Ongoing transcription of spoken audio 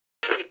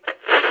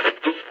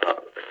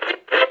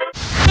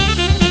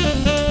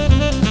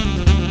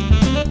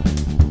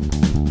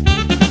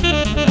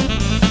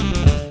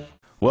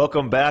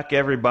Welcome back,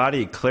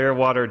 everybody.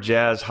 Clearwater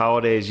Jazz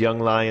Holiday's Young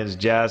Lions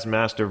Jazz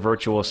Master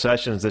Virtual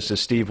Sessions. This is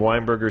Steve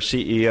Weinberger,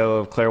 CEO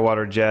of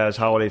Clearwater Jazz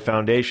Holiday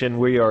Foundation.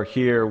 We are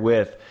here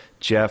with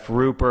Jeff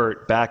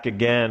Rupert, back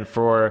again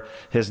for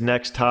his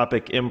next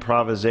topic,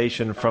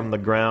 improvisation from the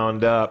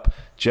ground up.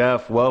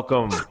 Jeff,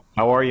 welcome.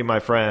 How are you, my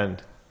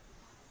friend?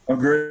 I'm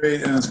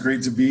great, and it's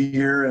great to be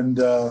here and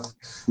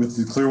with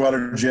the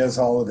Clearwater Jazz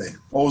Holiday.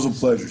 Always a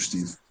pleasure,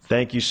 Steve.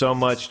 Thank you so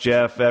much,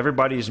 Jeff.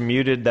 Everybody's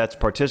muted that's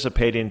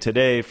participating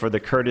today for the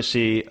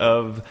courtesy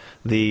of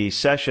the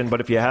session, but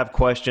if you have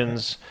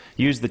questions,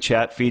 use the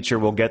chat feature.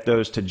 We'll get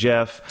those to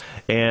Jeff,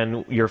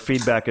 and your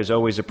feedback is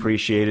always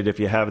appreciated.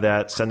 If you have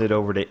that, send it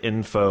over to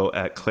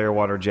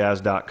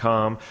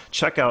info@clearwaterjazz.com.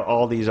 Check out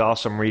all these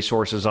awesome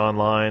resources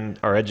online.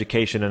 Our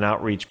education and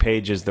outreach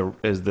page is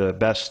the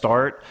best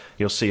start.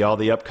 You'll see all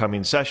the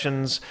upcoming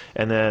sessions,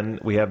 and then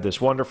we have this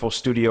wonderful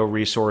studio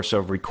resource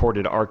of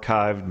recorded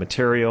archived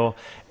material,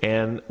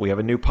 and we have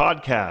a new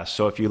podcast.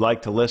 So if you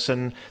like to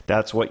listen,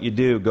 that's what you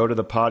do. Go to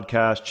the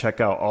podcast,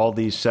 check out all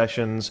these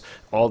sessions,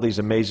 all these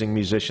amazing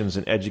musicians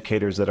and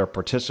educators that are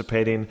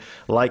participating,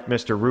 like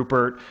Mr.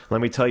 Rupert. Let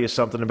me tell you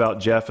something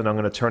about Jeff, and I'm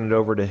going to turn it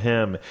over to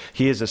him.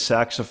 He is a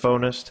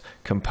saxophonist,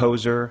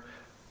 composer,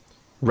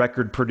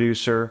 record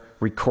producer,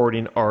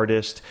 recording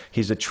artist.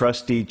 He's a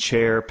trustee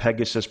chair,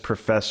 Pegasus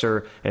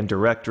professor, and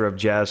director of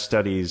jazz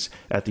studies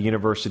at the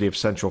University of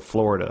Central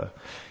Florida.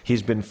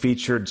 He's been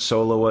featured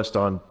soloist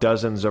on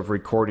dozens of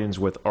recordings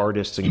with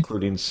artists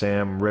including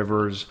Sam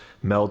Rivers,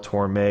 Mel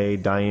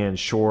Torme, Diane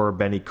Shore,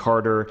 Benny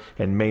Carter,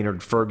 and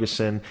Maynard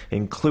Ferguson,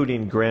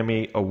 including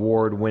Grammy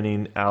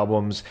Award-winning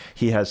albums.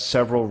 He has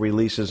several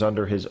releases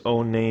under his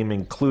own name,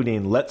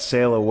 including Let's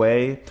Sail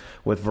Away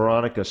with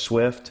Veronica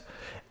Swift,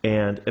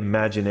 and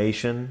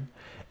Imagination,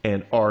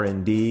 and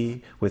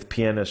R&D with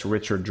pianist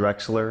Richard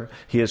Drexler.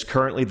 He is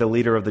currently the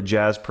leader of the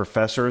Jazz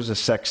Professors, a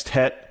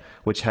sextet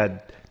which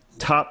had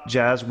top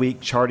Jazz Week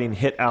charting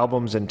hit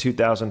albums in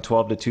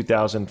 2012 to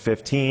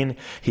 2015.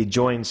 He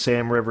joined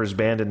Sam Rivers'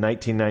 band in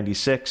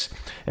 1996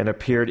 and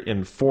appeared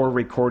in 4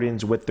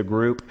 recordings with the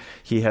group.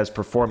 He has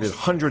performed at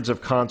hundreds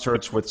of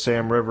concerts with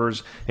Sam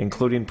Rivers,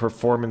 including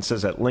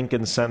performances at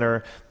Lincoln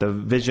Center, the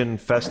Vision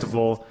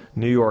Festival,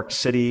 New York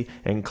City,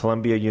 and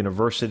Columbia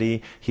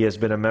University. He has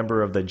been a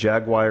member of the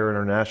Jaguar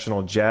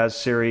International Jazz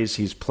Series.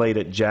 He's played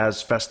at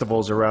jazz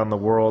festivals around the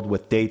world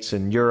with dates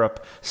in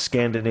Europe,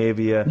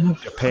 Scandinavia,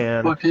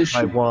 Japan,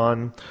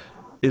 Taiwan,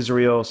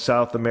 Israel,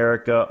 South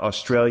America,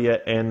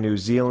 Australia, and New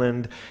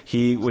Zealand.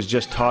 He was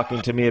just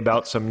talking to me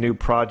about some new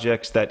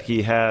projects that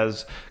he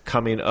has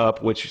coming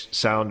up, which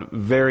sound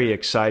very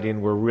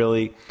exciting. We're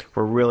really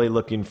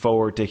looking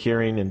forward to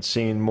hearing and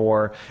seeing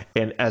more.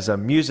 And as a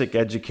music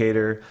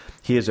educator,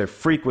 he is a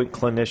frequent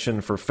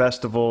clinician for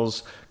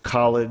festivals,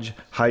 college,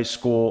 high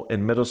school,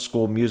 and middle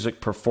school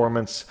music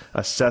performance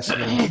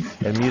assessment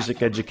and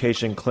music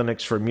education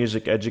clinics for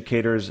music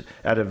educators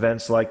at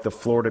events like the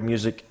Florida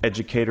Music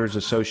Educators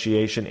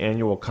Association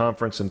annual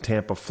conference in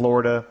Tampa,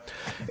 Florida.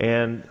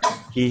 And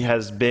he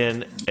has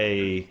been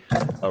a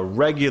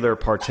regular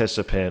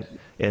participant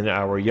in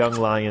our Young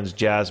Lions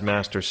Jazz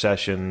Master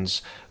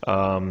Sessions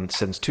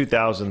since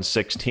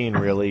 2016,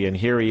 really, and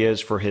here he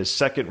is for his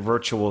second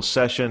virtual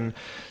session.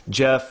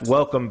 Jeff,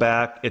 welcome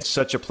back. It's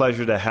such a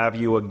pleasure to have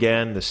you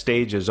again. The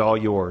stage is all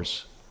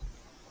yours.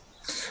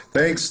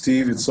 Thanks,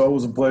 Steve. It's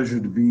always a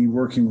pleasure to be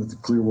working with the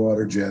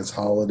Clearwater Jazz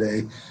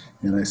Holiday,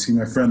 and I see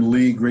my friend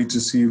Lee. Great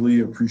to see you, Lee.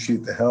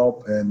 Appreciate the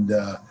help, and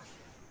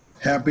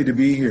happy to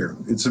be here.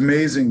 It's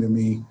amazing to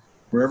me.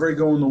 Wherever I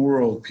go in the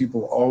world,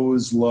 people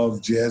always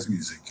love jazz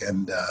music,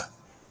 and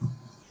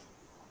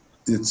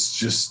it's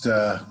just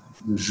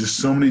there's just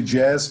so many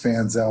jazz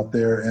fans out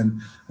there,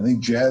 and I think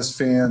jazz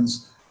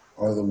fans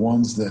are the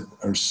ones that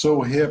are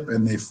so hip,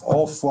 and they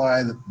all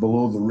fly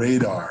below the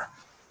radar.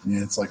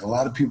 And it's like a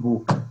lot of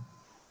people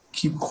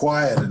keep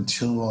quiet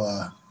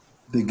until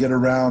they get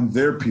around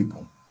their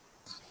people,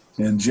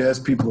 and jazz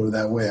people are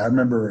that way. I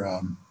remember I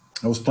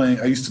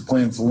used to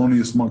play in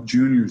Thelonious Monk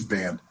Jr.'s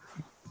band,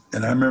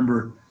 and I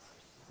remember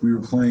we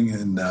were playing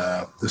in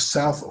the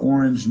South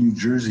Orange, New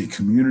Jersey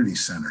Community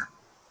Center.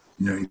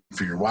 You know, you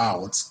figure, wow,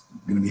 what's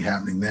going to be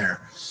happening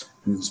there?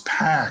 And it was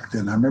packed,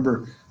 and I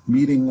remember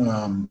meeting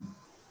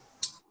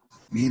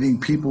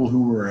people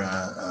who were,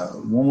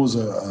 one was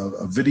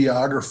a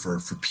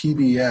videographer for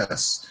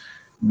PBS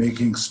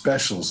making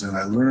specials, and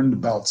I learned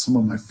about some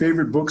of my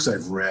favorite books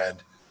I've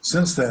read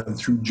since then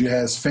through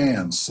jazz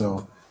fans.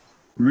 So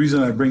the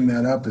reason I bring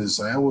that up is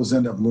I always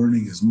end up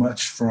learning as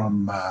much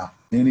from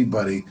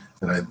anybody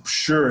that I'm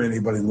sure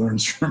anybody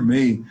learns from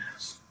me,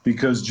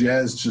 because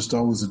jazz just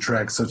always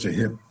attracts such a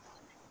hip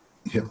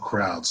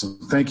crowd. So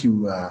thank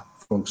you,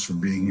 folks, for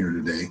being here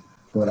today.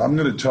 But I'm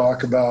going to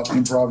talk about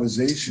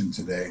improvisation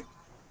today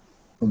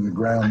from the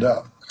ground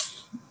up.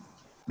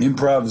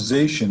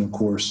 Improvisation, of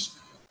course,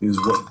 is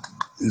what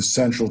is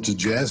central to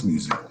jazz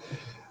music.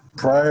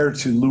 Prior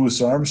to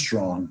Louis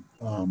Armstrong,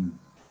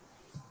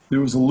 there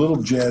was a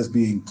little jazz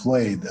being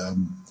played.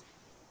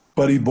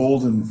 Buddy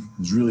Bolden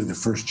was really the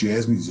first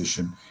jazz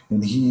musician,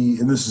 and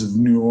this is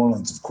New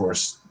Orleans, of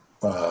course,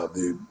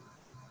 the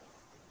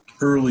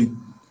early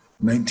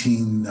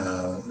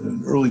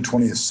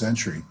 20th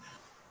century.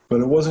 But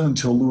it wasn't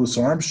until Louis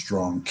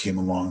Armstrong came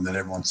along that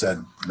everyone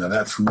said, "Now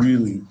that's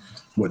really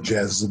what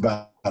jazz is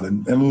about."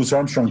 And Louis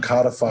Armstrong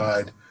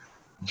codified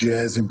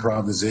jazz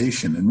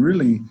improvisation and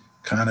really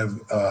kind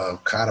of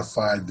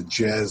codified the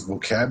jazz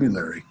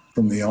vocabulary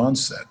from the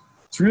onset.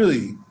 It's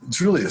really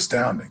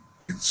astounding.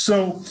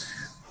 So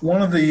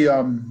one of the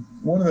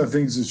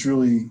things that's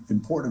really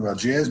important about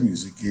jazz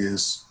music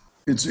is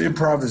it's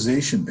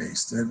improvisation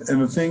based,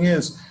 and the thing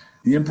is,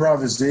 the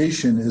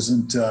improvisation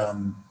isn't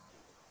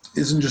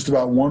just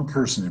about one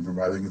person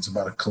improvising; it's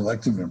about a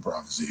collective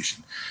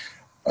improvisation.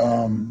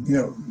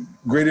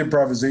 Great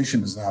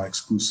improvisation is not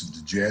exclusive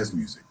to jazz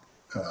music.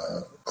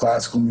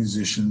 Classical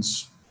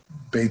musicians,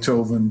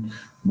 Beethoven,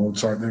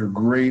 Mozart, they're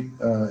great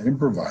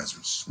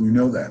improvisers. We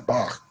know that.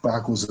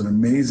 Bach was an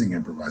amazing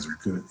improviser. He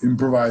could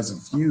improvise a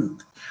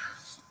fugue.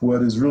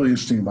 What is really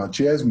interesting about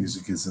jazz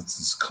music is it's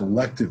this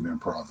collective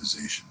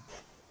improvisation.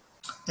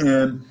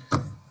 And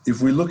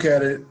if we look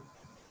at it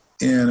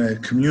in a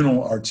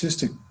communal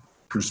artistic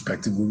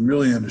perspective, we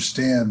really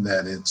understand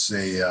that it's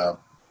the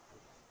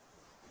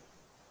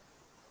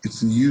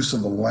use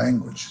of a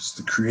language. It's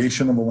the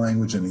creation of a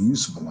language and the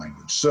use of a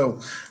language. So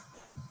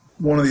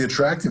one of the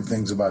attractive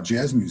things about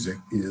jazz music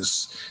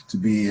is to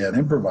be an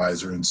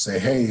improviser and say,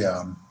 "Hey,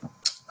 I'm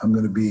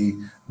going to be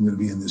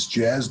in this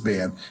jazz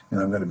band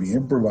and I'm going to be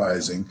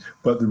improvising."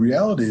 But the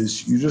reality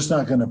is, you're just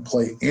not going to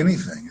play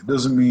anything. It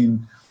doesn't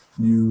mean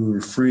you're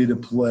free to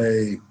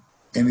play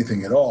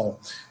anything at all.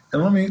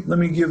 And let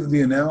me give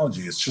the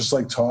analogy. It's just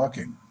like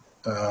talking.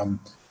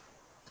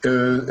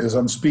 As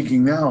I'm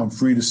speaking now, I'm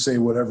free to say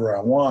whatever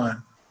I want,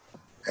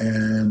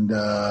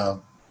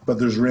 but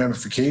there's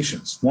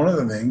ramifications. One of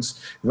the things,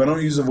 if I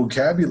don't use a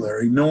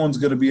vocabulary, no one's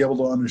going to be able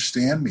to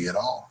understand me at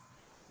all.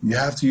 You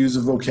have to use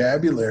a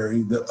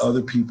vocabulary that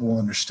other people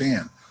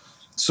understand.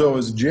 So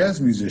as a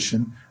jazz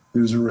musician,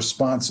 there's a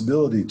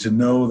responsibility to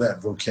know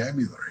that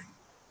vocabulary.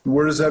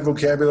 Where does that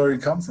vocabulary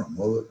come from?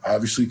 Well, it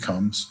obviously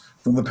comes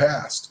from the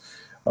past.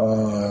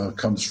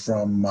 Comes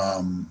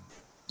from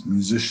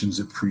musicians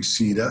that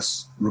precede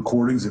us,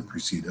 recordings that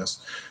precede us.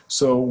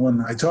 So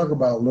when I talk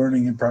about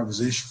learning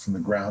improvisation from the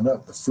ground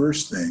up, the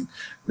first thing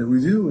that we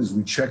do is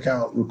we check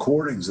out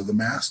recordings of the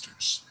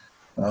masters.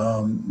 We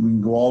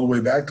can go all the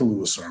way back to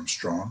Louis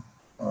Armstrong,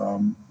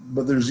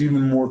 but there's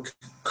even more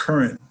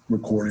current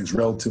recordings,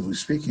 relatively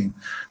speaking,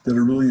 that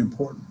are really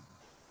important.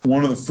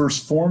 One of the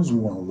first forms we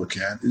want to look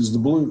at is the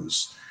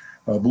blues.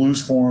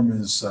 Blues form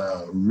is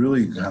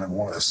really kind of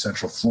one of the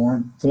central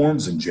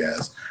forms in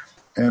jazz.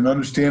 And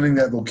understanding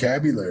that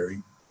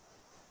vocabulary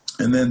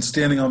and then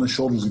standing on the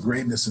shoulders of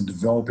greatness and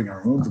developing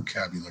our own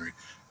vocabulary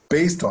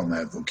based on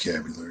that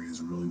vocabulary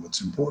is really what's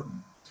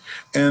important.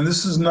 And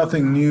this is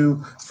nothing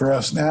new for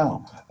us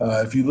now.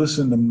 If you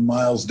listen to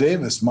Miles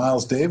Davis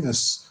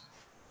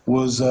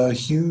was a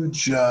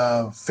huge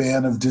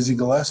fan of Dizzy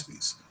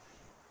Gillespie's.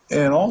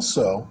 And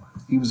also,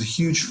 he was a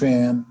huge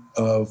fan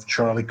of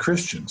Charlie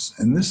Christian's.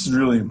 And this is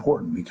really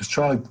important because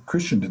Charlie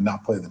Christian did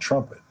not play the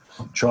trumpet.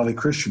 Charlie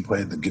Christian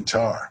played the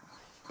guitar.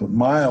 But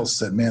Miles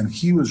said, man,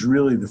 he was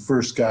really the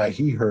first guy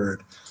he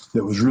heard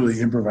that was really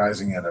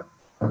improvising at a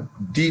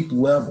deep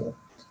level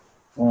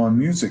on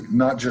music,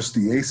 not just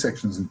the A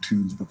sections and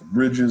tunes, but the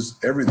bridges,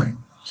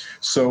 everything.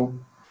 So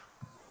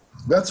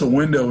that's a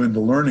window into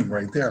learning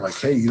right there. Like,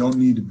 hey, you don't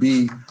need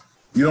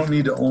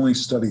to only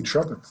study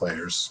trumpet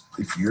players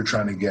if you're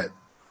trying to get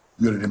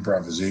good at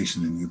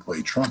improvisation and you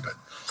play trumpet.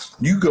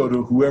 You go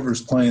to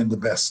whoever's playing the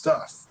best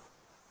stuff.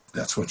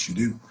 That's what you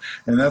do.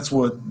 And that's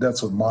what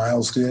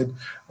Miles did.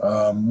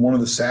 One of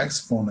the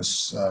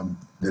saxophonists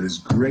that is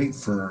great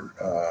for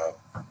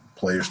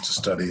players to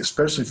study,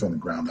 especially from the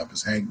ground up,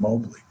 is Hank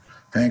Mobley.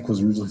 Hank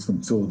was originally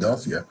from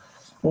Philadelphia.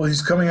 Well,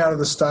 he's coming out of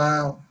the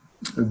style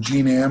of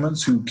Gene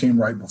Ammons, who came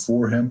right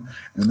before him,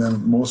 and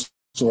then most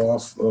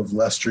off of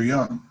Lester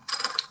Young.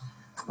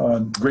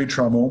 Great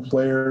trombone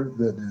player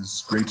that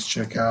is great to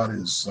check out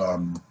is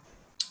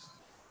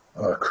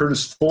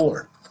Curtis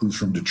Fuller, who's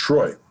from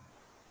Detroit.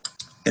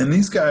 And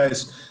these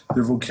guys,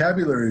 their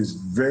vocabulary is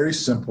very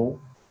simple,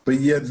 but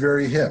yet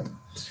very hip.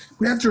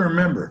 We have to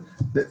remember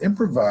that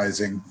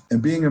improvising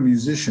and being a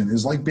musician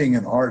is like being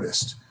an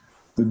artist.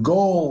 The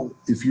goal,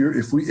 if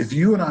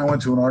you and I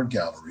went to an art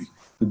gallery,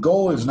 the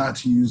goal is not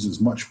to use as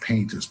much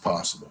paint as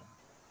possible.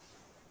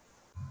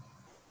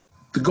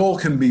 The goal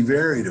can be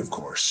varied, of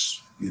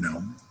course,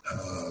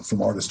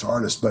 from artist to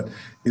artist, but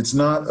it's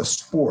not a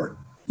sport.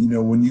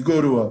 When you go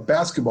to a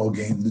basketball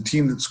game, the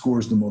team that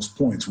scores the most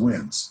points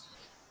wins.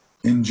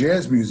 In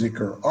jazz music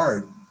or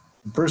art,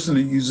 the person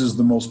that uses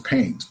the most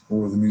paint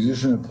or the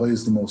musician that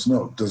plays the most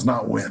note does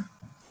not win.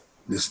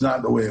 It's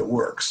not the way it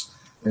works.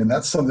 And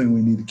that's something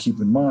we need to keep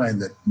in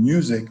mind, that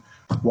music,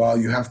 while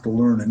you have to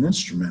learn an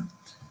instrument,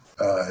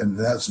 and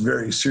that's a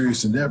very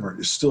serious endeavor,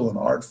 is still an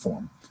art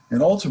form.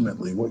 And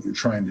ultimately, what you're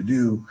trying to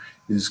do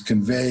is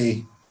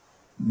convey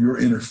your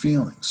inner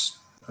feelings.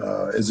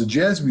 As a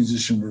jazz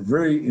musician,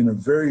 we're in a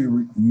very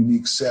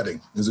unique setting.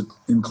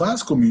 In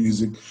classical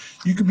music,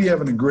 you could be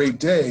having a great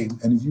day,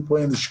 and if you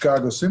play in the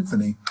Chicago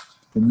Symphony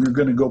and you're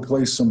going to go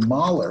play some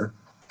Mahler,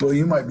 well,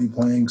 you might be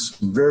playing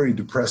some very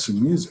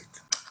depressing music.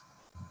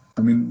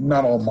 I mean,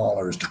 not all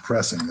Mahler is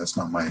depressing. That's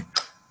not my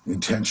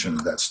intention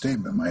of that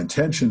statement. My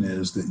intention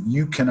is that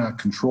you cannot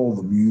control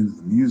the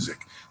music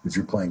if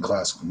you're playing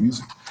classical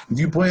music. If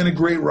you play in a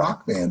great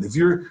rock band, if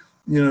you're,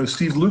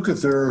 Steve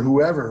Lukather or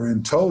whoever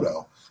in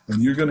Toto,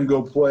 and you're going to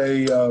go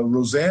play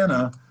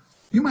Rosanna,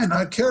 you might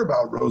not care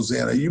about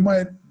Rosanna. You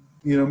might,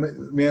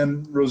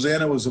 man,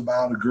 Rosanna was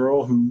about a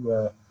girl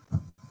who,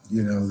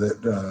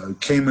 that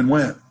came and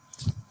went.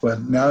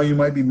 But now you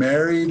might be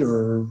married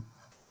or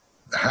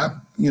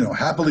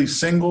happily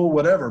single,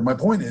 whatever. My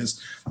point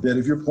is that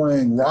if you're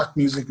playing rock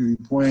music or you're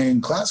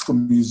playing classical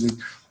music,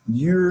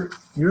 your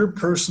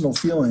personal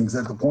feelings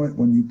at the point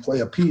when you play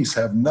a piece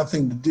have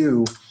nothing to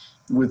do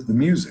with the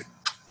music.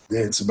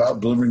 It's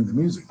about delivering the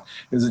music.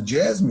 As a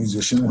jazz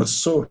musician, what's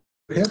so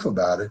hip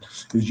about it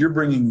is you're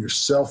bringing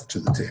yourself to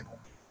the table.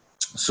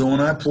 So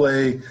when I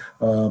play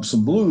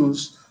some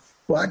blues,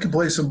 well, I can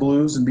play some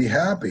blues and be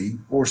happy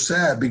or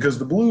sad, because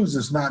the blues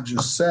is not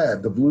just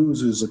sad. The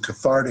blues is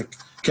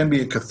can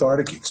be a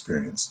cathartic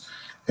experience.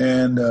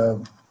 And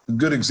a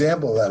good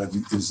example of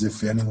that is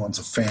if anyone's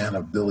a fan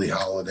of Billie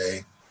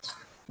Holiday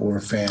or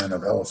a fan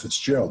of Ella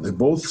Fitzgerald. They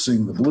both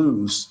sing the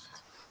blues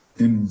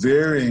in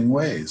varying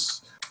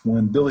ways.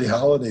 When Billie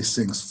Holiday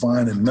sings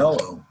Fine and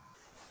Mellow,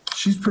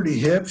 she's pretty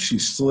hip,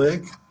 she's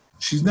slick,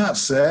 she's not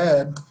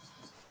sad.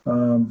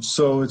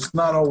 So it's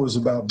not always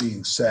about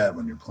being sad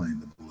when you're playing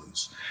the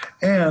blues.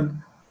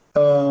 And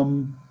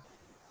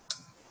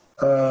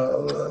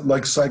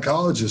like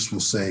psychologists will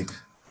say,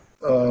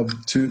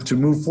 to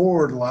move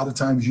forward, a lot of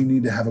times you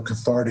need to have a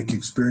cathartic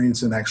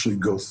experience and actually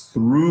go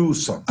through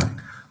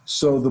something.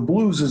 So the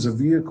blues is a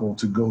vehicle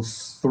to go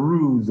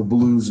through the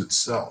blues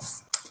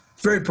itself.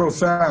 Very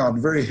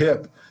profound, very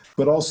hip,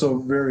 but also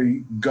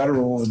very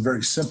guttural and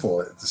very simple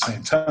at the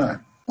same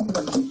time.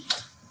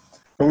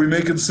 Are we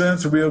making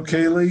sense? Are we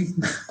okay, Lee?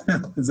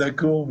 Is that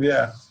cool?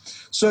 Yeah.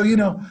 So,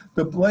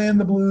 the playing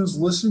the blues,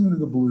 listening to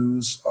the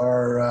blues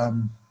are,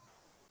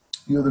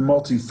 they're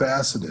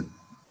multifaceted.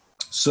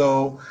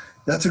 So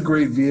that's a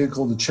great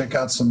vehicle to check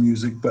out some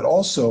music, but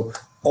also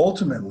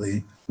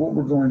ultimately what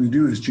we're going to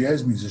do as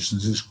jazz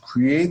musicians is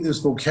create this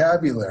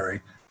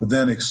vocabulary, but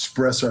then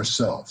express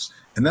ourselves.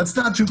 And that's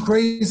not too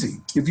crazy.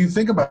 If you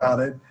think about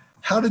it,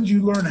 how did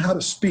you learn how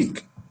to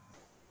speak?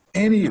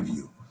 Any of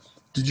you?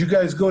 Did you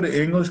guys go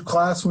to English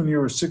class when you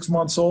were 6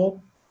 months old?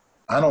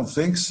 I don't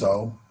think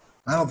so.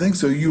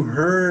 You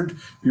heard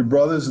your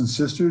brothers and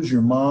sisters,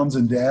 your moms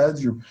and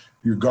dads,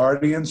 your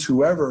guardians,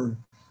 whoever.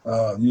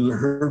 You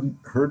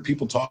heard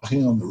people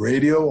talking on the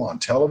radio, on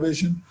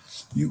television.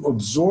 You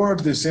absorb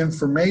this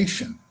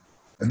information,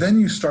 and then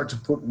you start to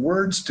put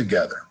words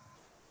together.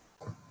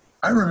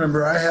 I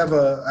remember I have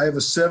a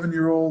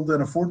 7-year-old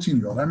and a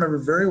 14-year-old. I remember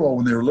very well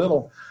when they were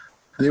little,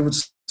 they would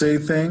say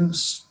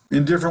things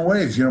in different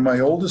ways. My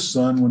oldest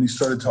son, when he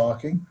started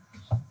talking,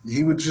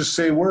 he would just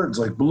say words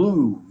like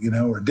blue,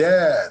 or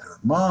dad or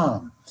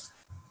mom,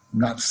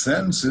 not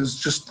sentences,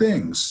 just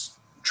things,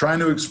 trying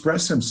to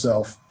express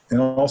himself and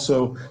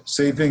also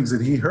say things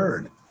that he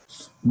heard.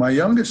 My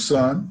youngest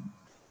son,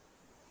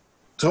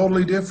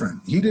 totally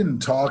different. He didn't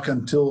talk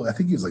until I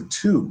think he was like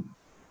 2.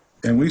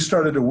 And we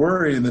started to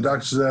worry, and the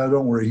doctor said, "Oh,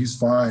 don't worry, he's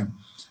fine."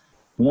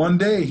 One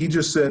day he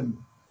just said,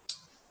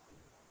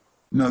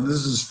 this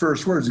is his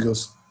first words. He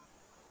goes,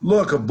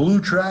 "Look, a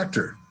blue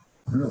tractor."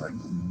 And we're like,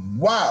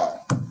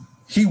 wow.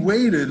 He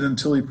waited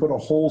until he put a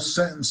whole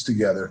sentence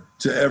together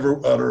to ever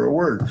utter a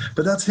word.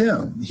 But that's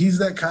him. He's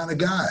that kind of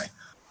guy.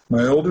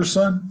 My older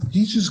son,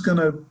 he's just going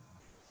to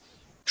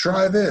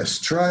try this,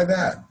 try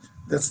that.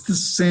 That's the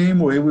same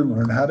way we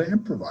learn how to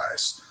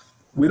improvise.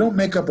 We don't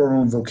make up our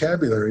own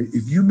vocabulary.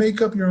 If you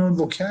make up your own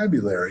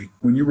vocabulary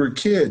when you were a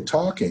kid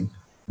talking,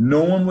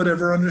 no one would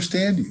ever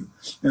understand you.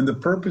 And the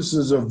purpose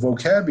of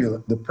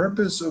vocabulary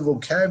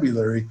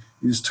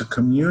is to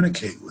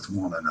communicate with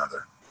one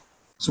another.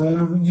 So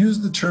when we use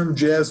the term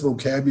jazz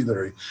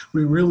vocabulary,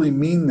 we really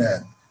mean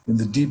that in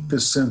the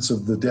deepest sense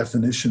of the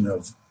definition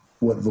of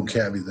what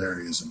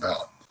vocabulary is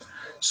about.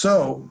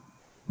 So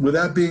with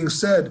that being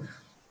said,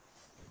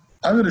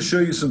 I'm going to show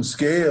you some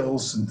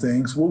scales and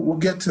things. We'll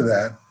get to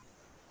that,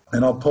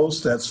 and I'll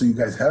post that so you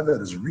guys have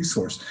that as a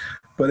resource.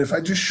 But if I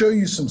just show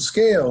you some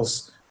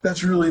scales,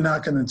 that's really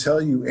not going to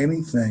tell you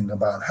anything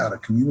about how to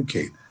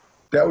communicate.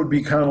 That would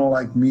be kind of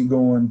like me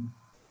going,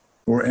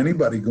 or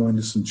anybody going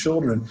to some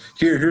children,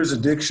 here's a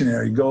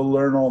dictionary, go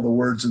learn all the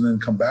words and then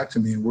come back to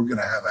me and we're going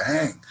to have a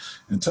hang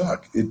and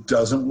talk. It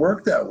doesn't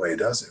work that way,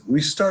 does it? We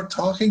start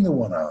talking to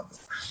one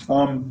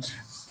another.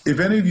 If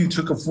any of you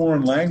took a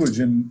foreign language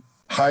in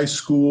high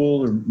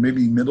school or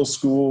maybe middle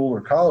school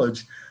or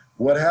college,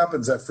 what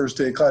happens that first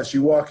day of class?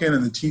 You walk in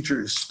and the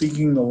teacher is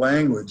speaking the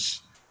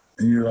language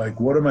and you're like,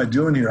 what am I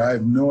doing here? I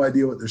have no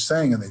idea what they're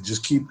saying. And they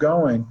just keep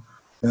going.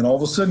 And all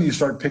of a sudden you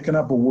start picking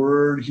up a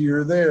word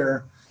here or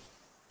there.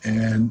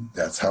 And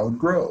that's how it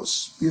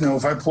grows. You know,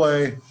 if I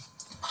play,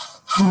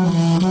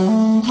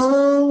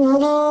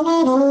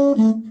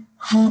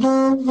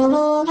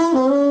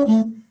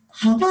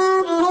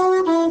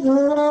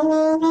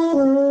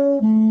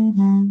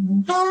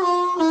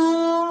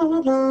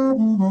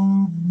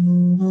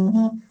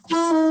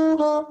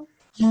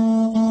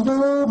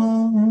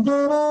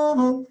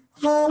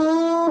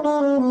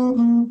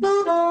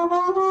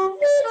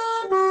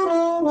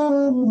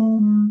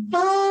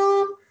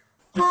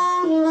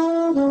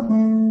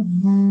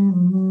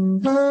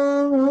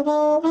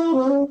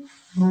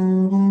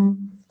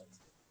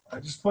 I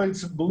just played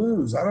some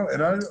blues. I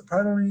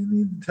probably don't even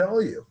need to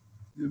tell you.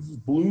 It was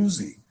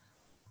bluesy.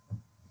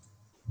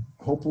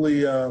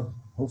 Hopefully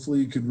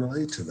you could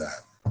relate to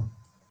that.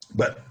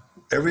 But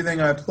everything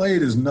I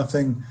played is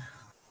nothing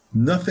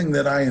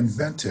that I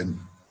invented,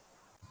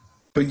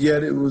 but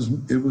yet it was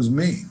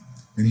me.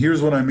 And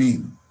here's what I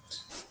mean.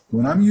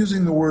 When I'm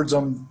using the words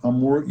I'm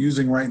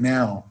using right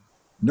now,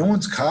 no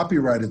one's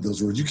copyrighted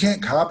those words. You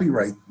can't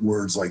copyright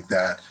words like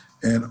that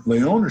and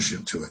lay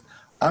ownership to it.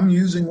 I'm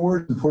using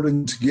words and putting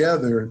them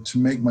together to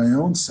make my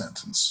own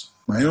sentence,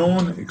 my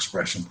own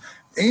expression.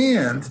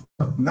 And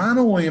not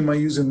only am I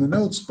using the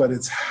notes, but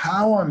it's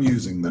how I'm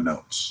using the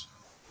notes.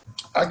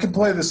 I can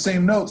play the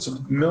same notes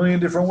a million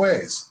different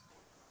ways.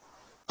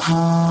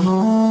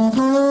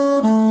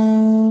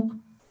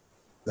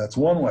 That's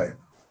one way.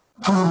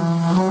 A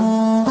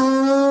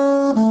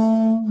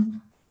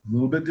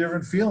little bit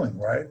different feeling,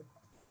 right?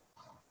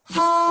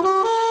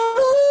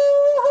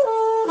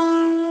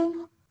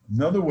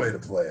 Another way to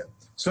play it.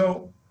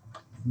 So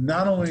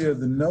not only are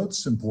the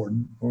notes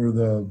important, or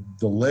the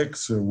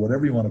licks, or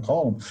whatever you want to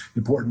call them,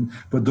 important,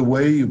 but the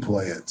way you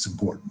play it's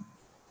important.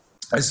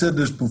 I said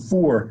this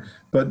before,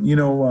 but you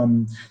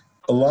know,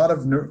 a lot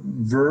of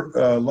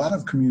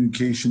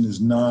communication is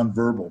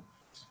nonverbal.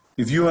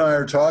 If you and I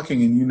are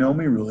talking and you know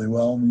me really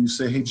well, and you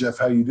say, "Hey Jeff,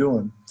 how you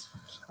doing?"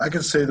 I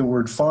could say the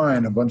word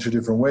 "fine" a bunch of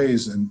different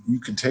ways, and you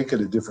could take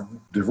it a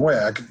different way.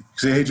 I could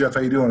say, "Hey Jeff,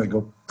 how you doing?" I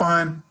go,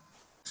 "Fine."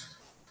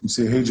 You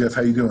say, "Hey Jeff,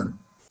 how you doing?"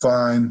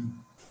 "Fine."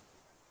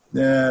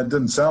 Yeah, it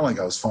didn't sound like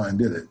I was fine,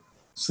 did it? It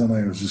sounded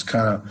like I was just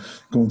kind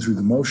of going through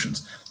the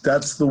motions.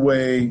 That's the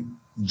way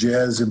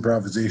jazz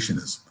improvisation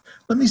is.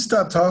 Let me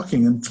stop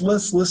talking and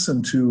let's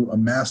listen to a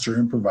master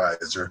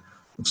improviser,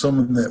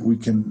 someone that we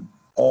can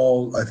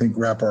all, I think,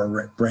 wrap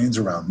our brains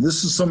around.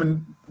 This is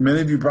someone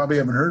many of you probably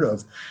haven't heard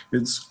of.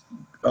 It's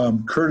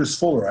Curtis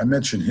Fuller. I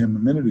mentioned him a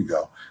minute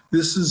ago.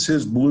 This is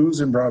his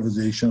blues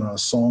improvisation on a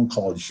song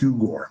called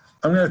Hugor.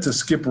 I'm going to have to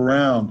skip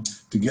around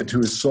to get to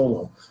his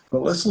solo,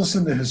 but let's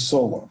listen to his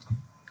solo.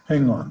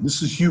 Hang on.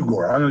 This is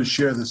Hugor. I'm going to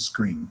share the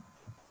screen.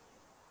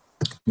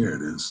 Here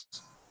it is.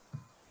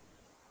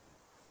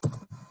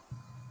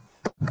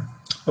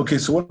 Okay,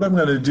 so what I'm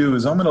going to do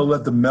is I'm going to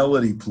let the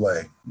melody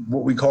play,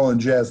 what we call in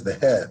jazz the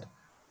head.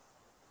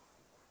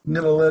 I'm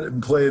going to let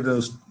it play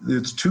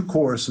it's two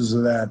choruses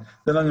of that.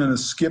 Then I'm going to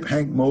skip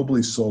Hank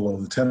Mobley's solo,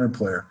 the tenor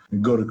player,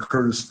 and go to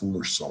Curtis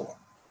Fuller's solo.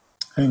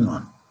 Hang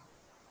on.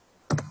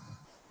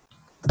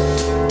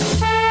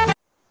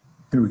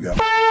 Here we go.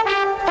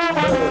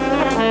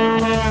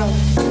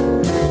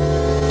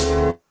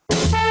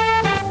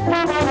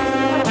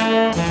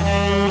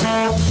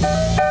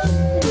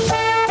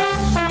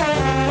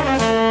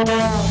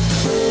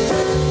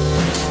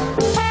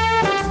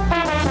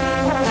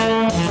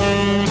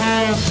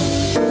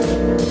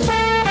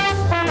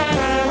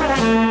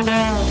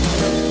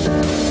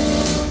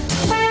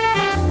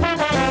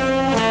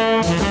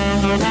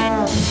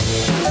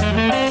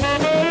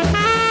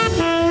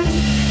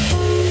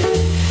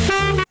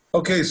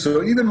 Okay,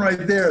 so even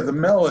right there, the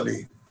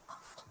melody.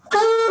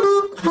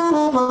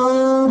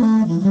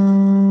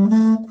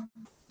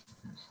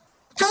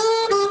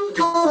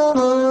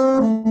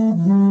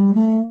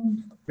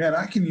 Man,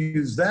 I can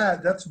use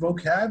that. That's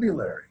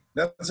vocabulary.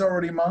 That's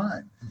already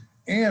mine.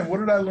 And what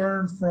did I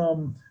learn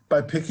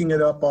by picking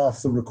it up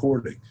off the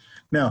recording?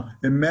 Now,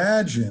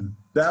 imagine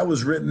that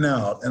was written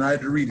out and I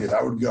had to read it.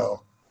 I would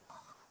go.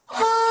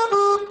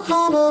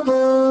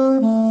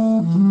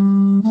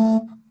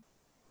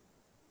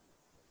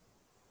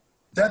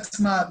 That's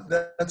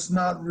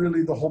not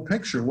really the whole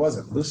picture, was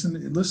it? Listen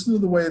to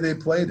the way they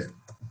played it.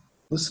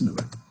 Listen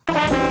to it.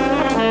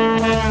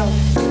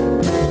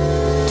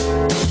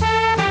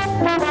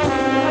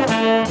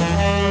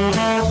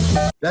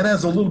 That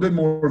has a little bit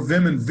more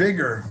vim and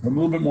vigor, a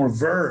little bit more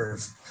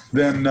verve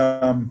than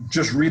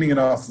just reading it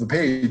off the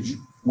page.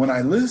 When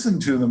I listen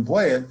to them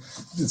play it,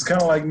 it's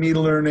kind of like me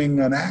learning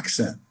an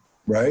accent,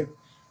 right?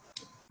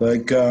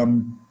 Like,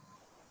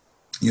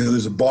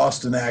 there's a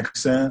Boston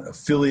accent, a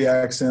Philly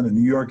accent, a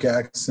New York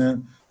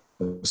accent,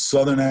 a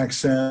Southern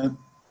accent,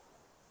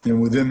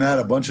 and within that,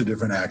 a bunch of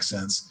different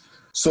accents.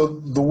 So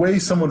the way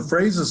someone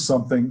phrases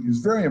something is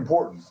very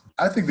important.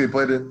 I think they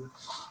played it.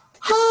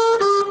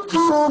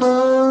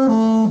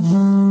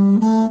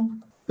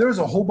 There's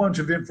a whole bunch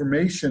of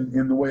information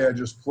in the way I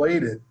just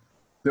played it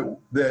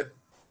that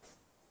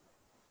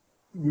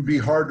would be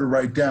hard to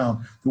write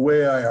down. The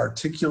way I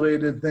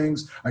articulated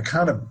things, I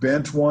kind of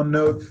bent one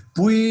note.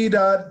 Believe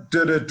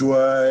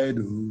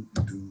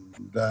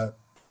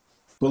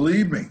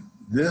me,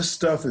 this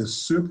stuff is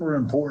super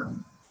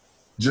important,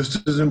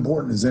 just as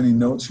important as any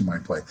notes you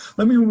might play.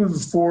 Let me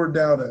move forward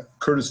now to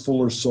Curtis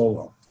Fuller's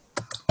solo.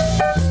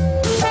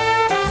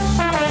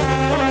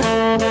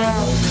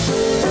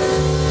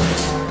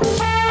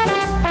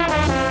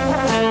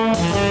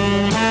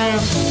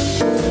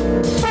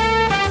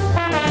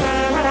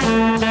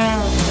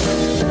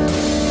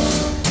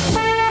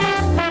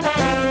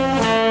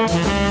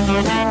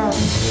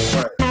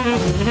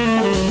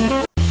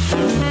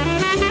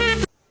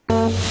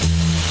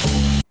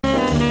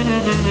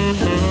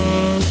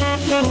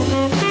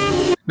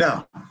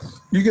 Now,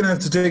 you're going to have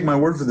to take my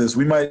word for this.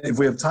 We might, if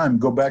we have time,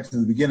 go back to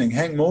the beginning.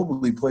 Hank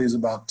Mobley plays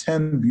about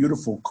 10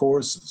 beautiful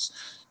choruses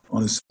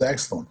on his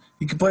saxophone.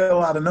 He can play a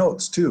lot of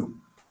notes, too.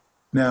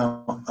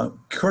 Now,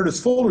 Curtis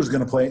Fuller is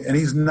going to play, and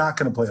he's not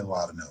going to play a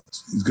lot of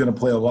notes. He's going to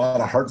play a lot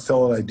of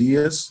heartfelt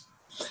ideas.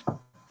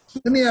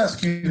 Let me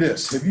ask you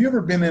this. Have you ever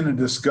been in a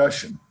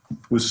discussion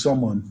with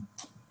someone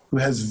who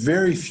has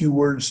very few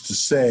words to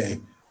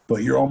say,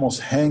 but you're almost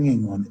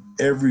hanging on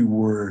every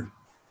word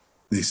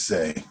they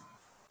say?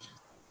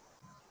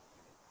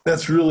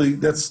 That's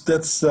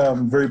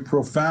very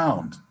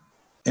profound.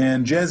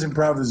 And jazz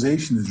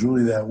improvisation is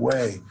really that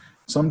way.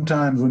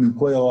 Sometimes when you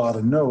play a lot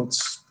of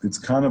notes, it's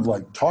kind of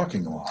like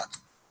talking a lot.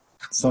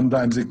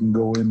 Sometimes it can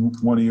go in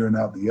one ear and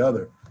out the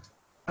other.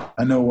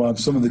 I know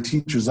some of the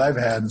teachers I've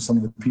had and some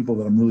of the people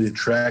that I'm really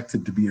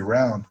attracted to be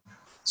around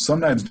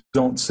sometimes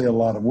don't say a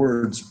lot of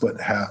words,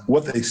 but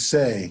what they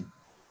say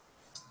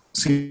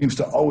seems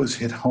to always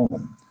hit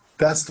home.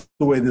 That's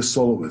the way this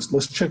solo is.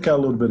 Let's check out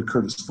a little bit of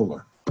Curtis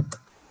Fuller.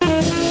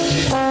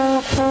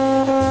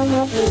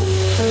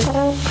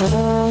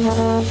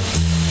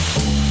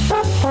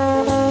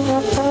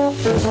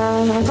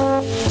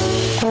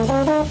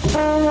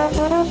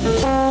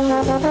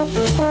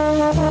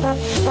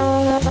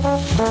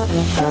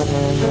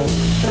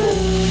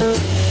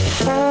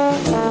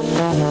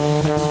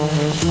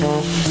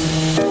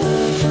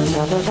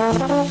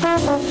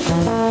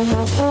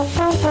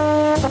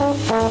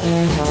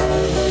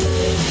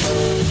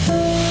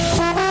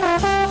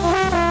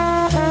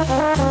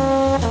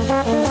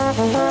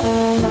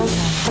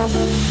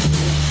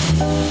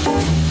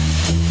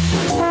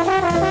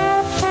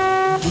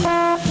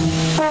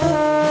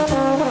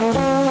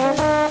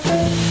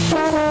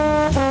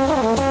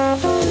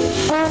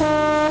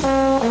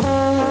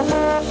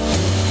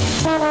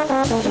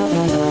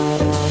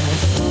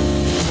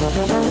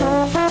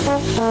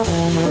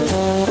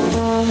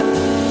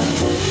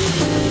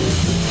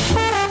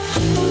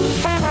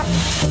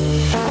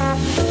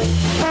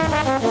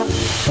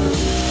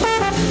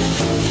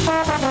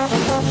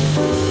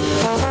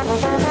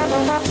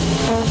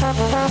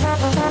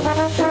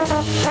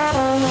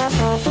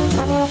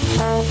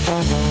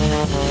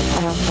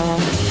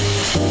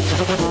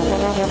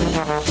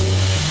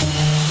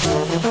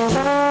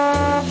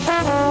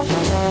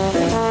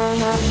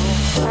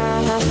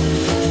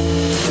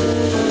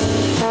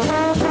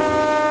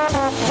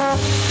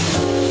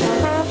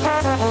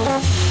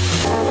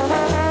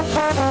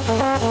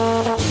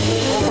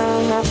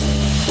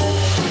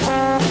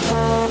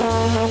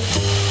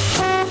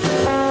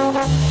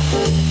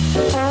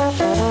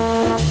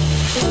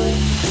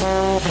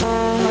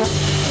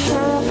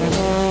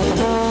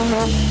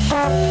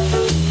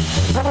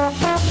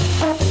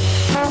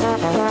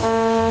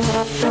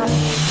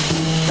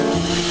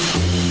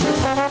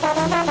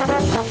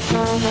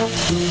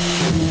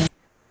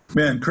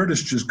 Man,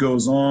 Curtis just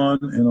goes on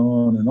and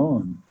on and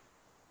on.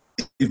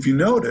 If you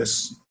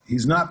notice,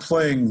 he's not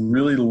playing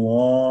really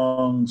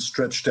long,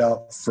 stretched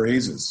out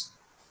phrases,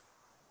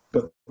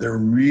 but they're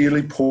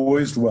really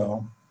poised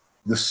well.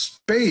 The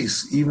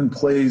space even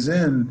plays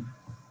in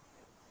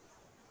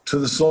to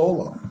the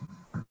solo.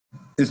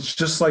 It's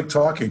just like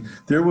talking.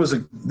 There was a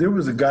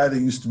guy that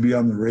used to be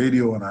on the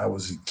radio when I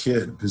was a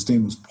kid. His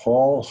name was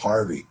Paul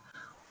Harvey.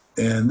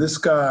 And this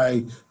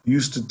guy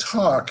used to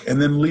talk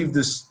and then leave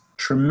this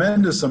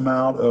tremendous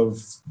amount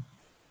of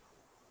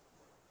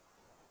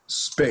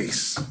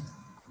space.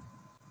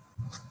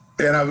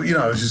 And I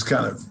was just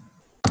kind of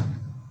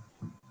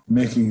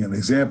making an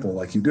example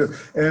like you do.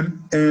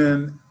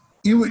 And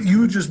you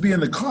would just be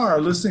in the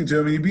car listening to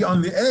him and you'd be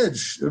on the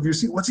edge of your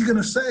seat. What's he going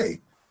to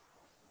say?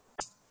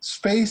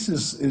 Space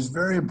is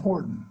very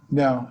important.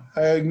 Now,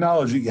 I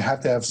acknowledge that you have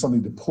to have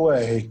something to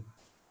play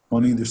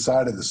on either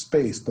side of the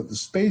space, but the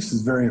space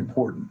is very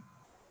important.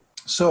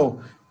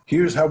 So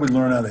here's how we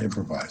learn how to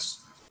improvise.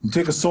 You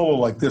take a solo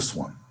like this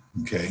one,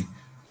 okay?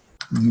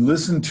 You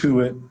listen to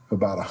it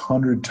about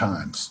 100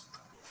 times.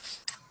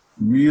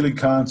 Really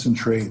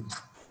concentrate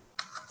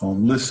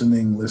on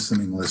listening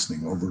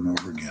over and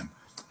over again.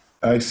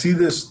 I see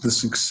the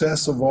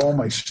success of all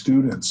my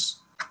students.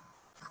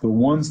 The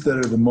ones that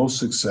are the most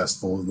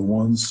successful are the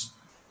ones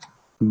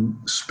who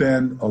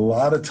spend a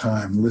lot of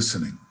time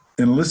listening,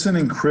 and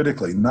listening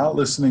critically, not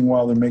listening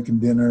while they're making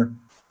dinner,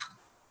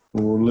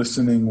 or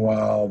listening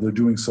while they're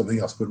doing something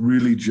else, but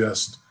really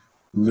just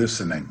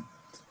listening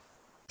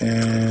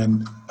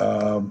and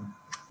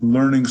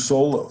learning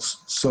solos.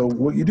 So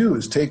what you do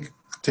is take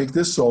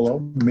this solo,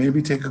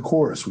 maybe take a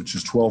chorus, which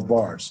is 12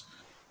 bars.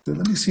 Then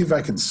let me see if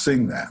I can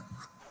sing that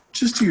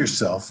just to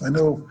yourself. I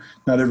know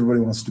not everybody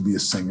wants to be a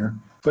singer,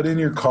 but in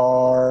your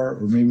car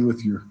or maybe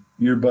with your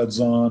earbuds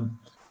on,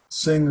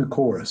 sing the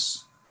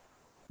chorus.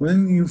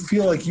 When you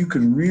feel like you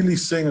can really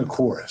sing a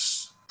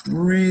chorus,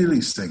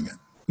 really sing it,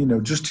 you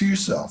know, just to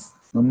yourself.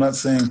 I'm not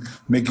saying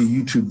make a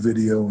YouTube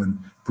video and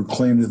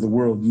proclaim to the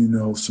world you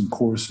know some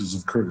choruses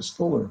of Curtis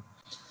Fuller.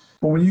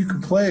 But when you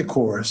can play a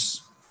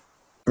chorus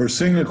or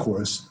sing a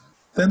chorus,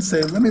 then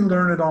say, let me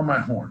learn it on my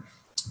horn.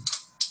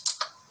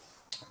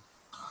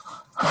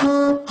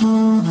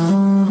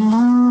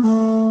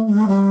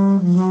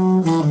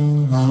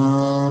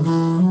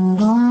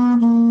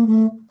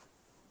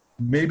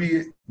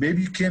 Maybe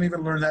you can't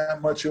even learn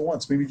that much at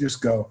once. Maybe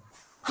just go.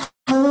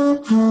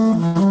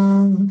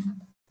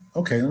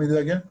 Okay, let me do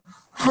that again.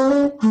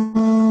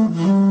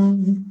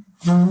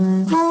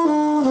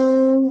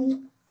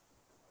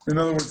 In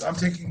other words, I'm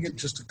taking it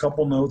just a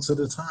couple notes at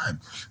a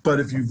time. But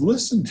if you've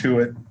listened to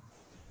it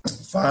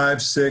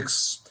 5,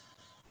 6,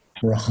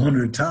 or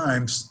 100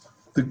 times,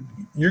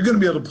 you're going to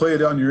be able to play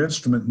it on your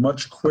instrument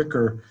much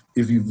quicker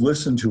if you've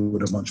listened to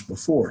it a bunch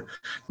before.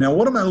 Now,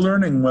 what am I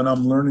learning when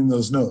I'm learning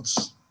those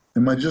notes?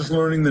 Am I just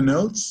learning the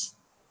notes?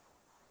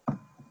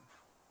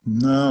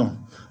 No,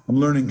 I'm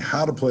learning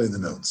how to play the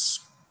notes,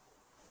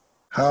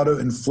 how to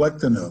inflect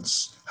the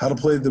notes, how to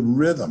play the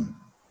rhythm.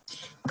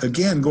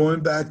 Again,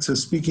 going back to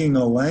speaking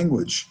a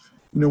language,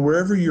 you know,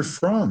 wherever you're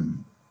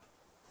from,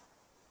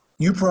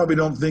 you probably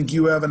don't think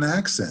you have an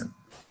accent.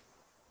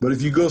 But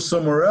if you go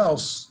somewhere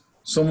else,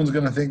 someone's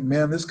going to think,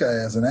 man, this guy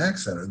has an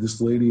accent or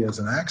this lady has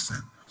an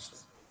accent.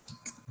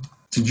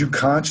 Did you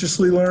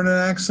consciously learn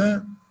an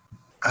accent?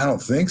 I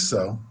don't think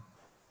so.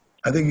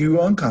 I think you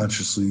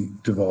unconsciously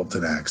developed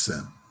an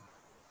accent.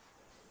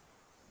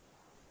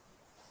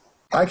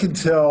 I can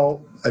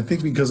tell, I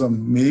think because I'm a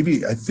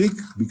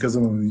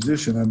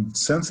musician, I'm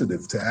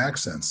sensitive to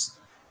accents,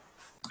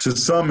 to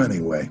some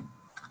anyway.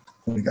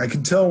 Like I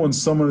can tell when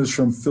someone is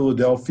from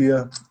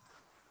Philadelphia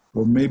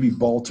or maybe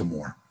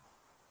Baltimore.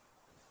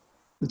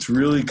 It's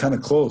really kind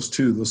of close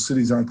too. Those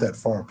cities aren't that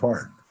far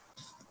apart.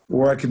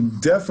 Or I can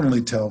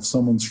definitely tell if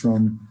someone's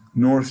from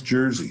North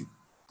Jersey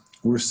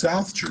or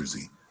South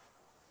Jersey.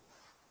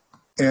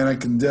 And I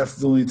can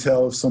definitely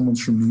tell if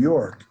someone's from New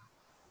York.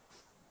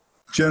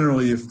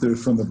 Generally, if they're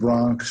from the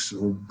Bronx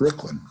or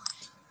Brooklyn.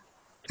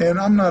 And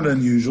I'm not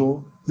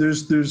unusual.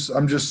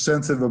 I'm just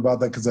sensitive about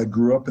that because I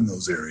grew up in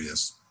those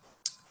areas.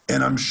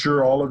 And I'm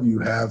sure all of you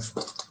have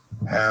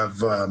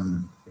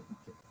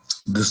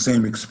the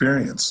same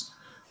experience.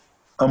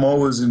 I'm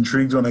always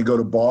intrigued when I go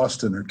to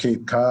Boston or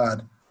Cape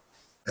Cod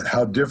at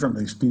how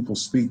differently people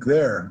speak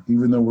there,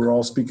 even though we're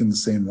all speaking the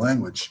same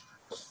language.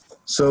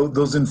 So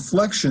those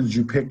inflections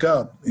you pick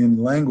up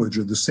in language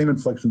are the same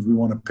inflections we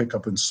want to pick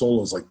up in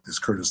solos like this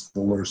Curtis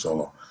Fuller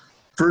solo.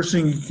 First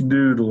thing you can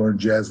do to learn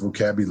jazz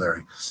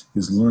vocabulary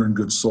is learn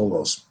good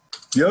solos.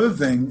 The other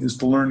thing is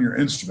to learn your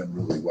instrument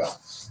really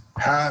well.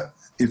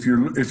 If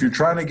you're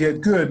trying to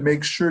get good,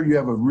 make sure you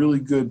have a really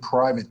good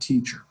private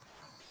teacher.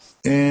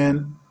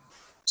 And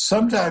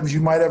sometimes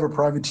you might have a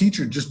private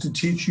teacher just to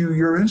teach you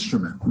your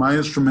instrument. My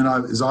instrument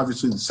is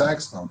obviously the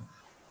saxophone.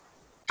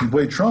 If you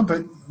play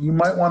trumpet, you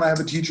might want to have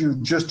a teacher who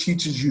just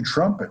teaches you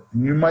trumpet.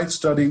 And you might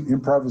study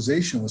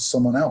improvisation with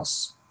someone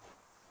else.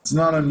 It's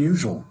not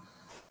unusual.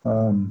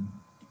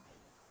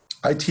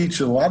 I teach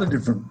a lot of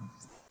different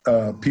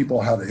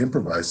people how to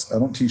improvise. I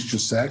don't teach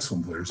just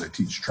saxophone players. I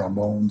teach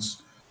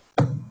trombones,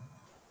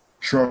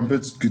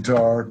 trumpets,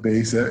 guitar,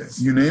 bass,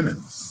 you name it.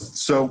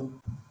 So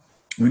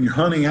when you're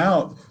hunting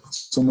out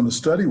someone to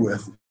study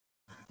with,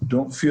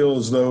 don't feel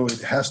as though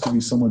it has to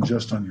be someone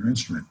just on your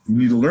instrument. You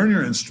need to learn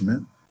your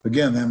instrument.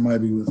 Again, that might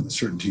be with a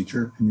certain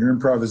teacher, and your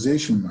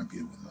improvisation might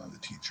be with another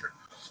teacher.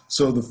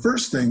 So the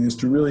first thing is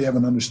to really have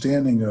an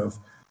understanding of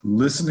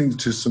listening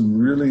to some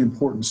really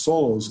important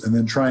solos and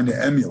then trying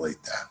to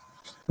emulate that.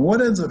 And what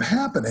ends up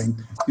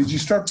happening is you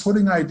start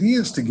putting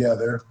ideas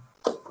together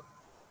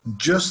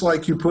just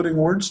like you're putting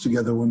words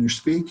together when you're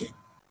speaking,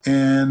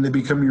 and they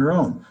become your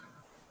own.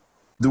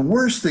 The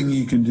worst thing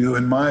you can do,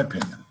 in my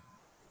opinion,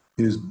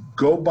 is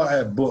go buy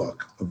a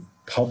book of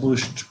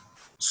published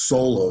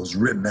solos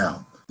written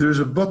out. There's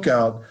a book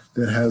out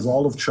that has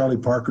all of Charlie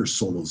Parker's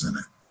solos in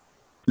it.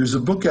 There's a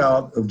book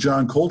out of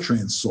John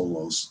Coltrane's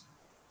solos.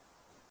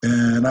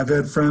 And I've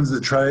had friends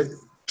that try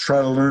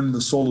to learn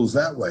the solos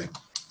that way.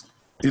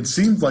 It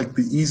seems like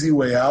the easy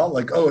way out,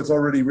 like, oh, it's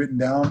already written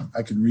down,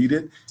 I can read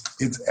it.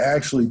 It's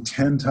actually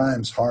 10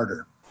 times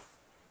harder.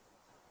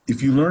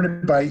 If you learn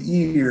it by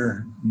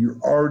ear, you're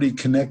already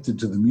connected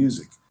to the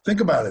music. Think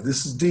about it.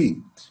 This is deep.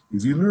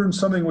 If you learn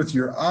something with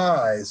your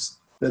eyes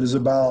that is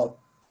about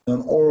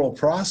an oral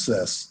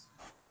process,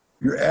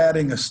 you're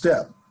adding a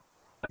step.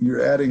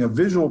 You're adding a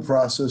visual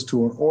process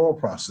to an oral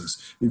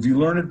process. If you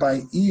learn it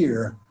by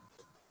ear,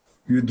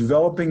 you're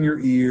developing your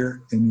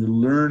ear and you're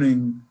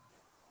learning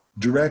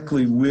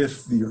directly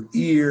with your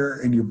ear,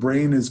 and your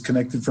brain is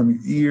connected from your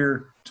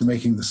ear to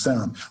making the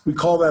sound. We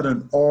call that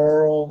an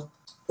oral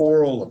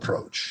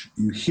approach.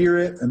 You hear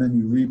it, and then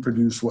you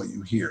reproduce what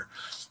you hear.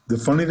 The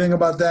funny thing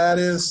about that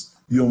is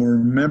you'll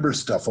remember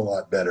stuff a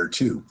lot better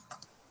too.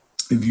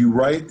 If you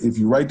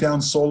write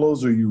down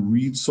solos or you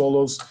read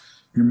solos,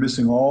 you're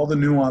missing all the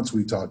nuance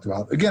we talked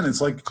about. Again,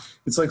 it's like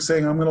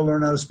saying, I'm going to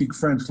learn how to speak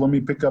French. Let me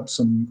pick up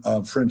some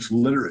French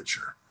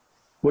literature.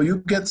 Well,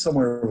 you get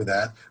somewhere with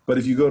that, but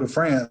if you go to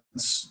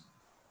France,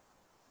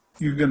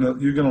 you're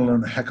gonna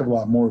learn a heck of a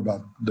lot more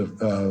about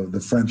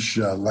the French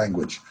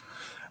language.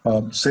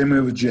 Same way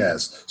with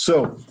jazz.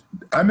 So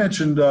I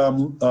mentioned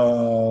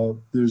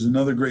there's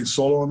another great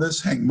solo on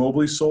this. Hank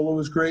Mobley's solo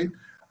is great.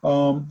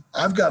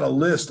 I've got a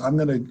list. Let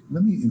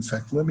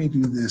me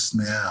do this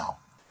now.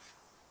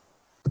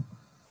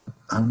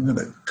 I'm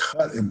gonna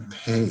cut and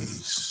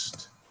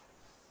paste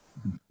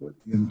and put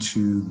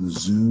into the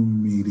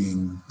Zoom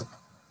meeting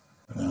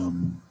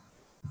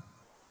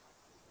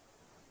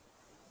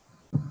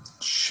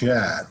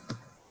chat.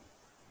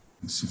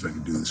 Let's see if I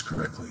can do this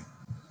correctly.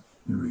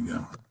 Here we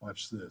go.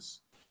 Watch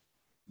this.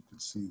 You can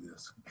see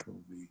this. Control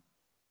V.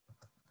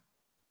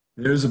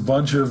 There's a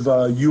bunch of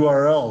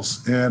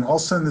URLs, and I'll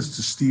send this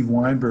to Steve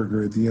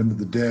Weinberger at the end of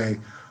the day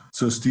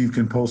so Steve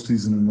can post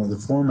these in another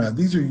format.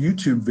 These are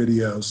YouTube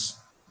videos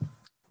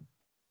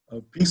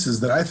of pieces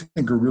that I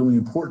think are really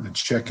important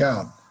to check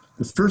out.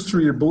 The first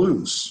three are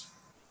blues.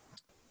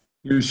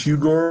 Here's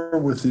Hugo,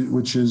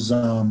 which is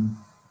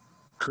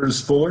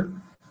Curtis Fuller.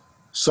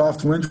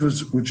 Soft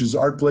Winds, which is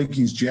Art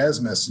Blakey's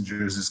Jazz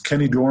Messengers, is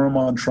Kenny Dorham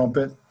on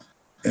trumpet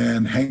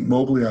and Hank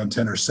Mobley on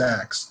tenor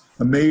sax.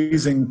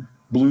 Amazing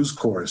blues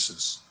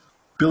choruses.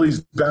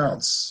 Billy's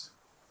Bounce,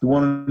 the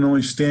one and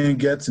only Stan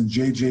Getz and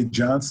J.J.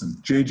 Johnson.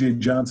 J.J.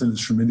 Johnson is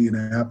from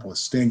Indianapolis.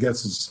 Stan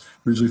Getz is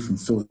originally from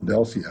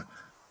Philadelphia.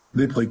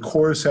 They play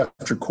chorus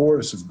after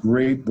chorus of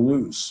great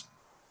blues.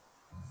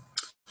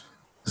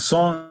 The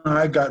song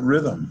I Got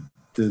Rhythm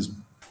is,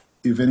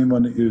 if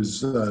anyone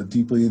is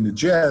deeply into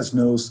jazz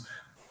knows,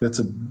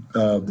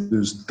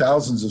 there's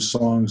thousands of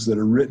songs that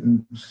are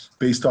written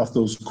based off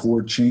those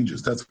chord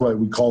changes. That's why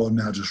we call them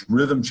now just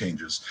rhythm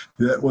changes.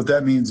 What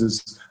that means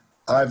is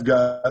I've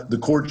got the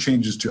chord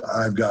changes to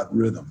I've Got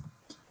Rhythm.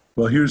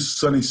 Well, here's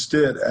Sonny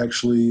Stitt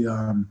actually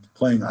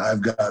playing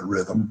I've Got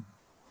Rhythm.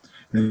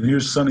 And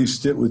here's Sonny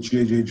Stitt with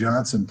J.J.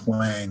 Johnson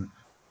playing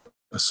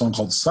a song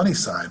called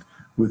Sunnyside,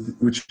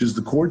 which is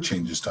the chord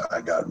changes to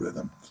I Got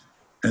Rhythm.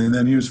 And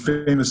then here's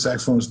famous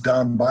saxophonist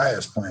Don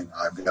Byas playing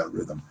I've Got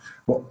Rhythm.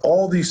 Well,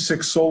 all these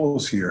 6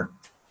 solos here,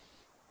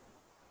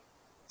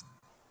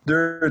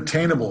 they're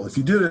attainable. If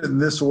you did it in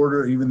this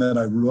order, even that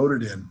I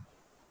wrote it in,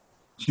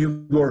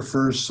 Hugo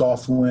first,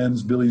 Soft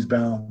Winds, Billy's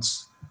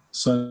Bounce,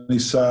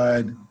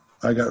 Sunnyside,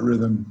 I Got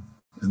Rhythm,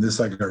 and this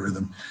I Got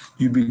Rhythm,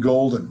 you'd be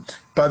golden.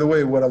 By the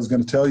way, what I was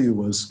going to tell you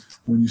was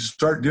when you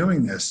start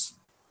doing this,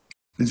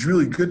 it's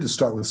really good to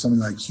start with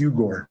something like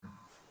Hugo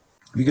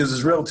because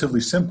it's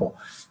relatively simple.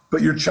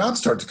 But your chops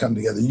start to come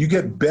together. You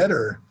get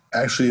better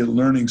actually at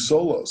learning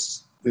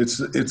solos.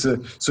 So if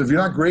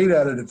you're not great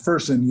at it at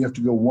first and you have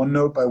to go one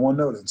note by one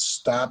note and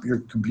stop your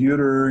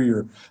computer or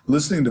your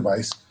listening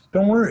device,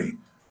 don't worry.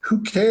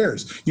 Who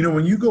cares? You know,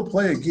 when you go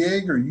play a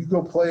gig or you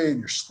go play in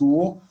your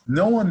school,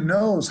 no one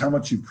knows how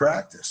much you've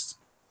practiced.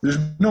 There's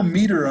no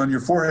meter on your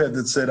forehead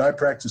that said, I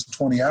practiced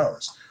 20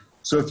 hours.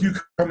 So if you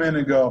come in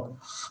and go,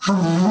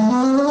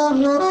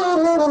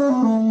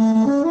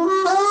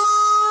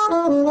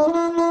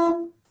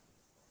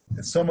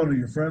 and someone of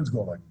your friends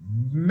go like,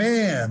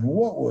 man,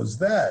 what was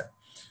that?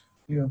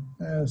 You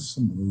know,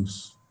 some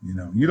blues. You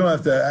know, you don't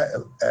have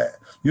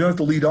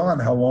to lead on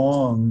how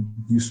long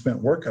you spent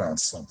working on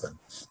something.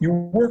 You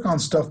work on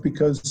stuff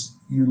because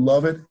you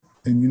love it,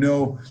 and you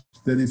know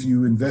that if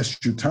you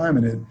invest your time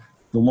in it,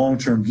 the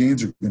long-term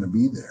gains are going to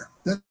be there.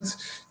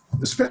 That's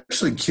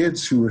especially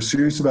kids who are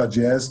serious about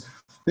jazz.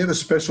 They have a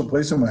special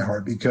place in my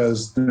heart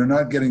because they're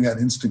not getting that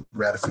instant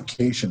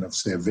gratification of,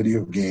 say, a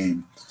video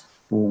game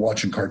or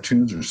watching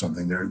cartoons or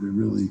something. They're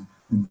really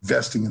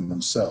investing in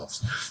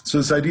themselves. So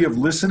this idea of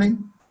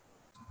listening,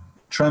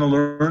 trying to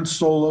learn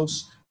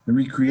solos, and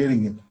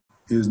recreating it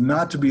is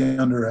not to be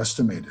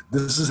underestimated.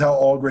 This is how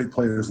all great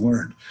players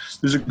learned.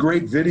 There's a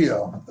great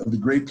video of the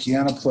great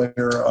piano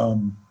player,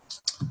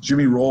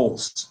 Jimmy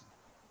Rolls.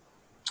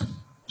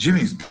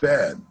 Jimmy's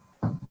bad.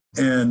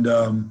 And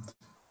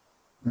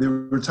they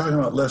were talking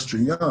about Lester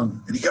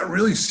Young, and he got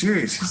really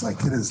serious. He's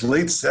like in his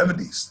late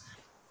 70s.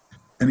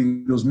 And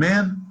he goes,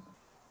 man,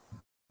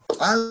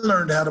 I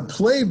learned how to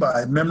play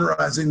by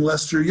memorizing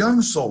Lester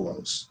Young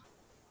solos.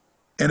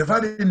 And if I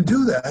didn't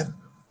do that,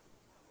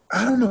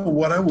 I don't know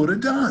what I would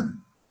have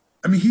done.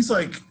 I mean, it's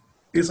like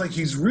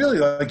he's really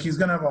like he's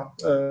going to have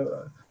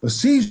a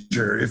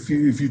seizure if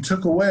you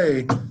took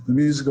away the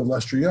music of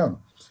Lester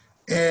Young.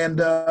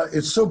 And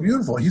it's so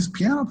beautiful. He's a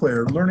piano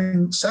player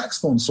learning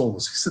saxophone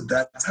solos. He said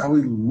that's how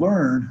he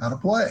learned how to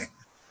play.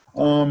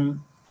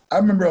 I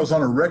remember I was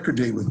on a record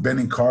date with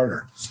Benny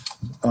Carter.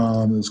 It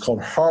was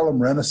called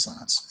Harlem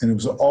Renaissance, and it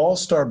was an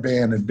all-star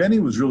band, and Benny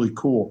was really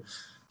cool.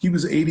 He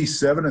was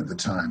 87 at the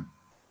time,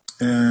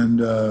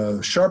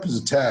 and sharp as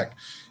a tack.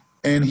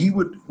 And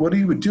what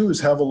he would do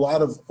is have a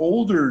lot of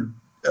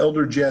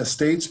elder jazz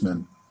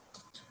statesmen,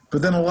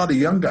 but then a lot of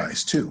young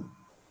guys too.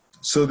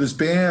 So this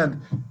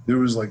band, there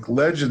was like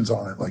legends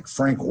on it, like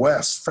Frank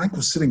West. Frank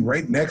was sitting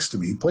right next to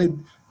me. He played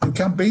in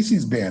Count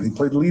Basie's band. He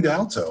played lead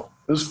alto.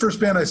 It was the first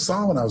band I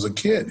saw when I was a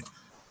kid.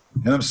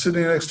 And I'm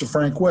sitting next to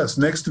Frank West.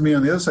 Next to me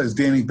on the other side is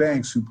Danny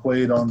Banks, who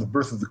played on the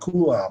Birth of the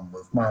Cool album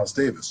with Miles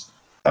Davis.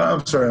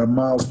 I'm sorry, on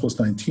Miles Plus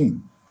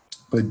 19.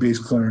 Played bass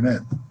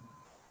clarinet.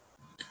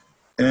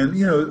 And,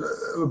 you know,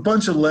 a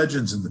bunch of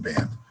legends in the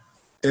band.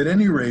 At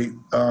any rate,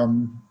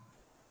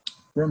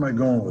 where am I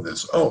going with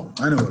this? Oh,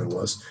 I know what it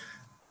was.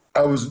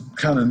 I was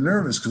kind of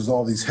nervous because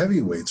all these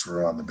heavyweights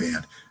were on the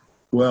band.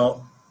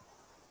 Well,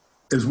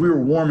 as we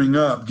were warming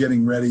up,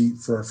 getting ready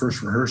for our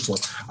first rehearsal,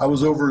 I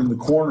was over in the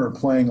corner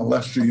playing a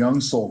Lester Young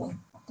solo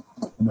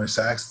on my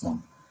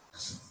saxophone.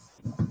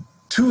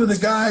 Two of the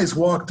guys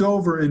walked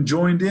over and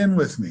joined in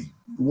with me.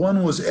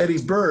 One was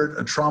Eddie Burt,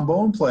 a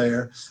trombone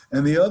player,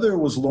 and the other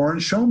was Lauren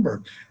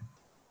Schoenberg.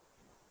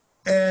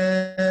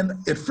 And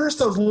at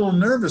first I was a little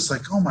nervous,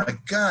 like, oh my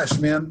gosh,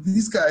 man,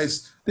 these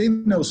guys, they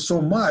know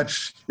so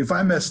much. If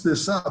I mess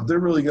this up, they're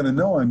really going to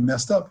know I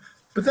messed up.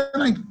 But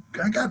then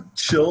I got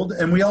chilled,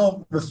 and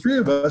the three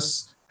of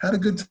us had a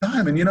good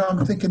time. And, you know,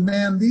 I'm thinking,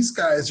 man, these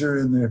guys are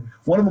in there.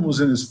 One of them was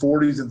in his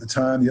 40s at the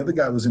time. The other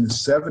guy was in his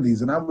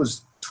 70s, and I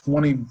was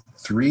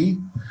 23.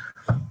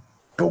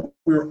 But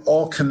we were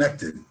all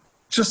connected,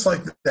 just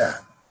like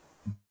that.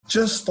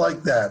 Just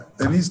like that.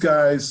 And these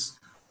guys,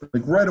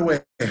 like, right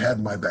away,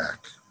 had my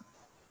back.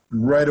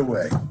 Right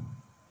away.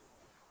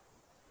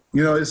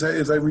 You know, as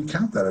I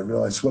recount that, I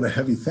realized what a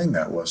heavy thing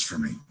that was for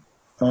me.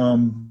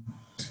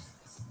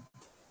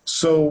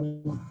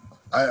 So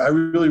I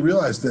really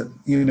realized that,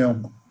 you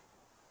know,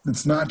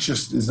 it's not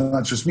just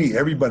me.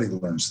 Everybody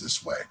learns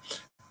this way.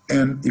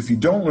 And if you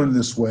don't learn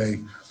this way,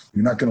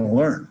 you're not going to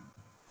learn.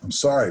 I'm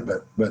sorry,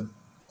 but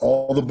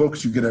all the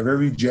books, you could have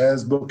every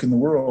jazz book in the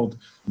world,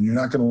 and you're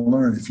not going to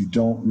learn if you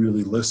don't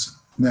really listen.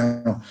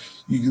 Now,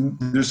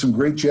 there's some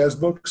great jazz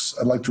books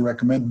I'd like to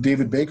recommend.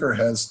 David Baker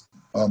has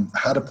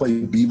How to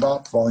Play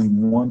Bebop,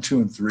 Volume 1,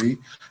 2, and 3,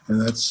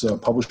 and that's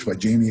published by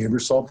Jamie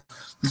Aebersold.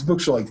 These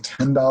books are like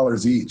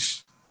 $10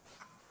 each.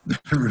 They're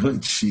really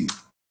cheap.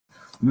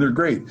 And they're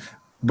great.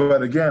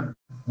 But again,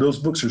 those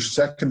books are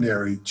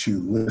secondary to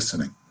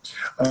listening.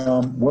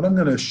 What I'm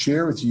going to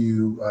share with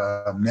you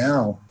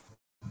now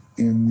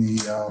in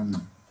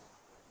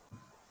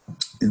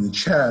the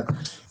chat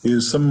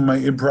is some of my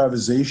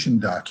improvisation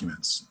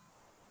documents.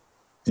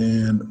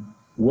 And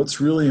what's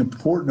really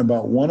important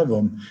about one of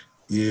them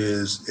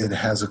is it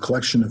has a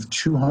collection of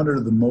 200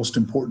 of the most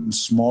important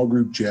small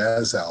group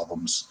jazz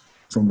albums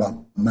from about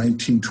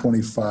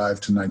 1925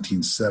 to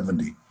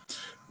 1970.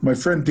 My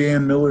friend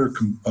Dan Miller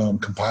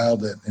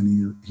compiled it,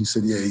 and he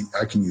said, yeah,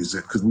 I can use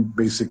it, because we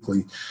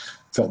basically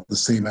felt the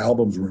same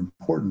albums were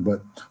important.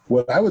 But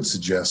what I would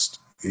suggest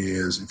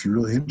is, if you're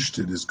really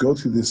interested, is go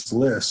through this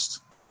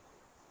list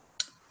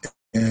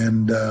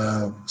and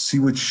see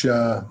which,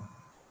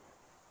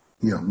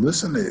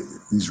 listen to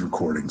these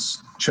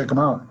recordings, check them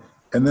out.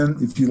 And then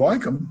if you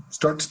like them,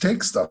 start to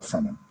take stuff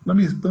from them. Let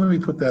me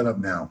put that up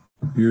now.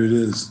 Here it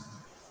is.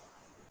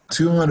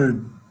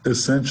 200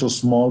 essential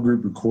small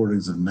group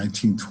recordings of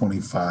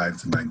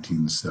 1925 to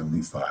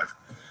 1975.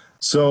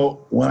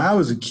 So when I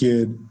was a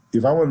kid,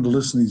 if I wanted to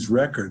listen to these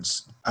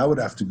records, I would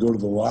have to go to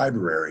the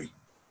library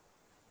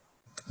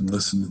and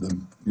listen to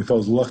them if I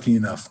was lucky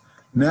enough.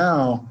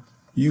 Now,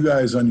 you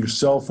guys on your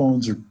cell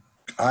phones or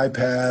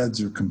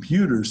iPads or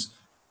computers,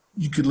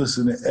 you could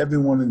listen to every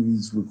one of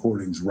these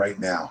recordings right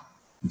now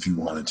if you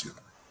wanted to.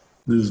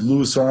 There's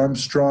Louis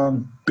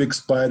Armstrong,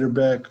 Bix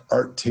Beiderbecke,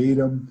 Art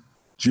Tatum,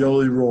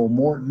 Jelly Roll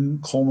Morton,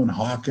 Coleman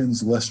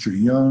Hawkins, Lester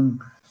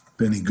Young,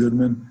 Benny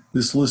Goodman.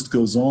 This list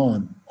goes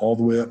on all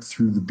the way up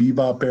through the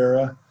bebop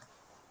era.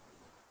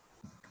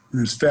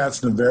 There's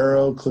Fats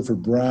Navarro,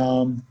 Clifford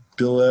Brown,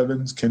 Bill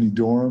Evans, Kenny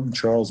Dorham,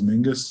 Charles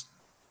Mingus.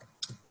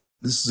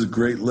 This is a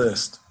great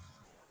list.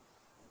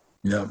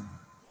 Yep,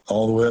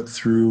 all the way up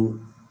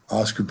through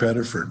Oscar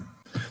Pettiford.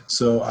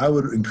 So I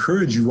would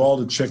encourage you all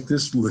to check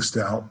this list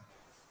out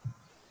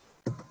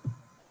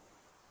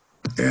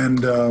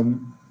and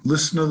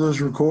listen to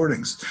those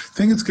recordings. The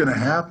thing that's going to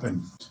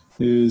happen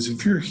is,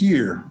 if you're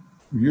here,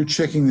 you're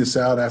checking this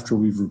out after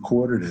we've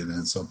recorded it and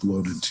it's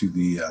uploaded to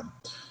the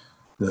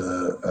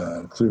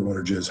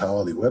Clearwater Jazz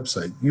Holiday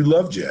website. You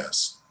love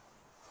jazz.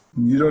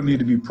 You don't need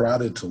to be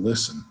prodded to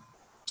listen.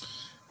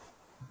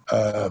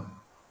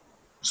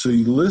 So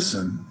you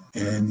listen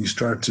and you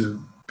start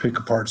to pick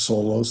apart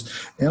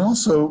solos. And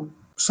also,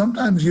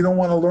 sometimes you don't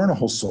want to learn a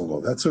whole solo.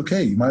 That's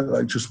okay. You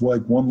might just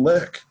like one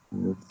lick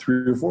or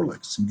 3 or 4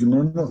 licks. You can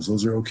learn those.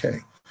 Those are okay.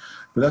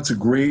 But that's a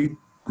great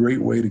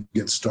way to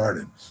get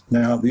started.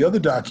 Now, the other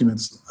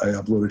documents I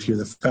uploaded here,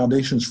 the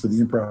Foundations for the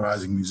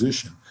Improvising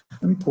Musician.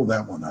 Let me pull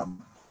that one up.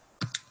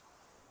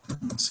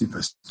 Let's see if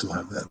I still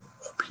have that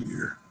up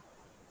here.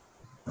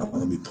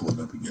 Let me pull it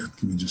up again.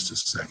 Give me just a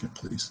second,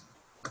 please.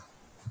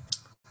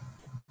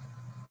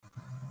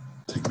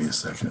 me a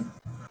second.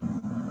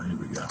 Here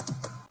we go.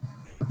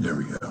 There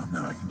we go.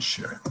 Now I can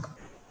share it.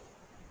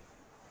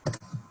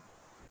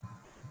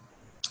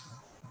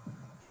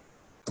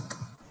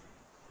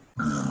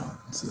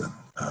 That's it.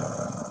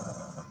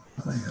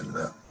 I had it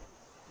up.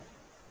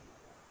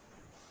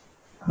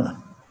 Huh.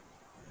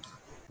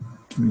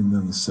 Give me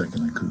another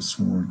second. I could have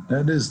sworn.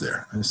 That is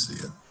there. I see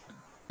it.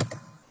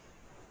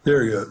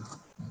 There you go.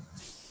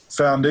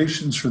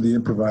 Foundations for the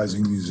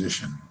improvising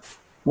musician.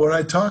 What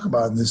I talk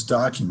about in this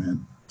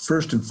document,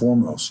 first and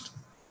foremost,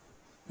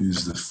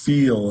 is the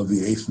feel of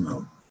the eighth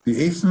note.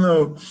 The eighth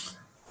note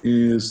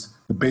is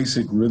the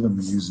basic rhythm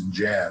we use in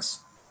jazz.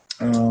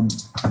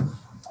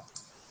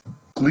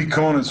 Lee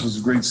Konitz was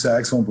a great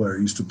saxophone player.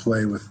 He used to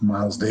play with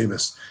Miles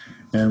Davis.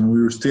 And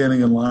we were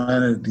standing in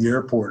line at the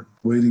airport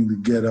waiting to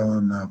get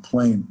on a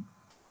plane.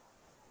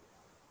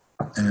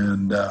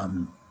 And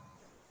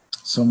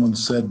someone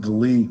said to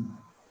Lee,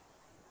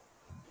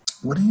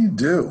 "What do you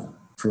do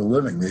for a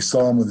living?" They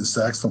saw him with his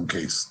saxophone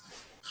case.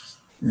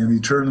 And he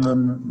turned to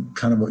them,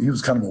 he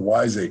was kind of a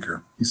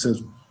wiseacre. He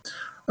says,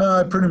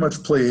 "I pretty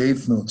much play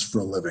eighth notes for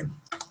a living."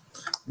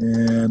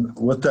 And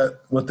what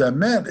that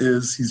meant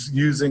is he's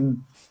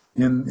using,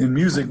 in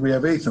music, we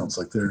have eighth notes.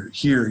 Like they're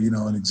here,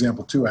 in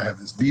example 2, I have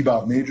this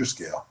bebop major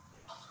scale.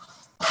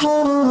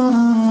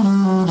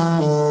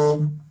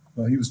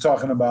 Well, he was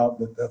talking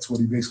about that's what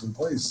he basically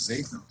plays, is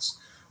eighth notes.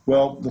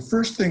 Well, the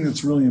first thing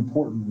that's really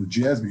important with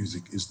jazz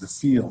music is the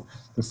feel.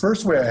 The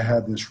first way I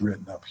had this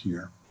written up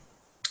here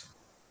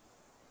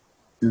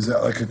is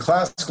that like a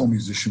classical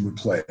musician would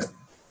play it.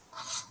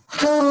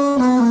 Let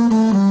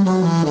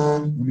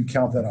me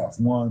count that off.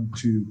 1,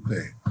 2,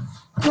 3.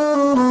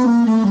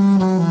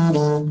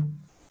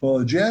 Well,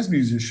 a jazz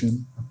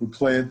musician would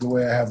play it the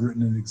way I have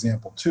written in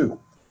example 2.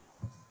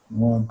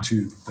 1,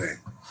 2, 3.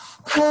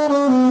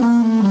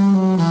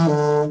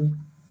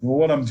 Well,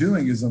 what I'm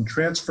doing is I'm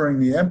transferring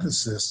the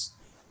emphasis.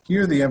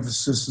 Here the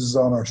emphasis is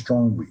on our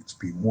strong beats,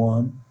 beat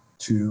 1,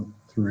 2,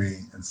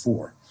 3, and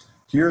 4.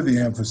 Here the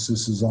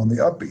emphasis is on the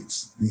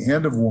upbeats, the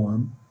end of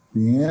 1,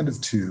 the end of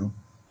 2,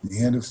 the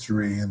end of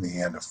 3, and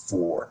the end of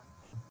 4.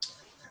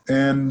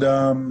 And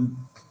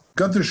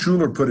Gunther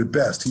Schuller put it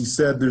best. He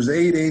said there's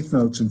 8 eighth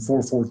notes in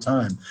 4/4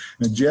 time,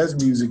 and jazz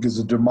music is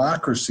a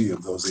democracy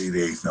of those 8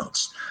 eighth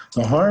notes.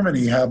 The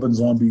harmony happens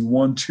on beat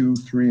 1, 2,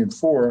 3, and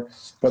 4,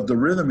 but the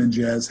rhythm in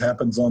jazz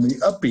happens on the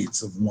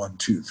upbeats of 1,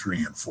 2,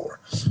 3, and 4.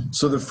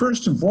 So the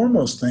first and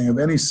foremost thing of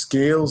any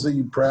scales that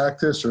you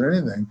practice or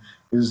anything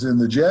is in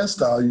the jazz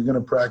style, you're going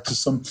to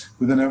practice them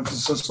with an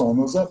emphasis on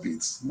those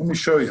upbeats. Let me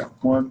show you.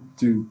 1,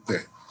 2,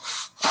 3.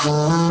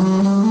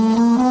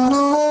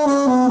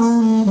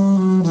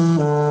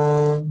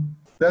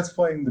 That's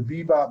playing the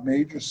bebop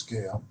major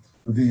scale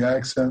with the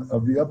accent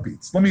of the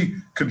upbeats. Let me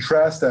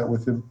contrast that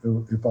with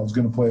if I was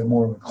going to play it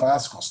more of a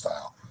classical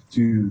style.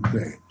 2,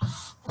 3.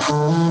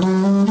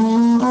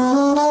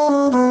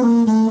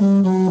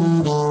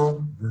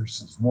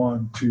 Verses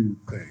 1, 2,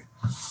 3.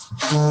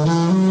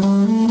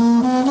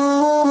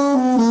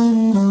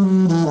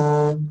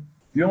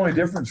 The only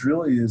difference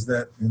really is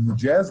that in the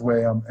jazz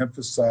way, I'm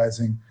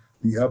emphasizing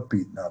the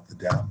upbeat, not the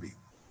downbeat.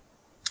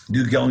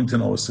 Duke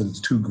Ellington always said it's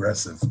too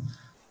aggressive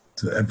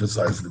to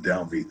emphasize the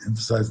downbeat,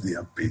 emphasize the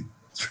upbeat.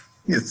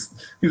 He was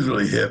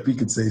really hip. He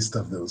could say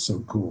stuff that was so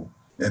cool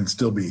and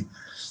still be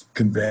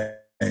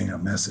conveying a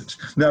message.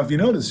 Now, if you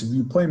notice, if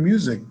you play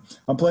music,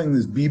 I'm playing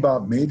this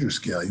bebop major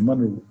scale. You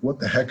wonder, what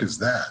the heck is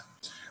that?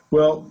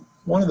 Well,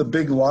 one of the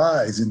big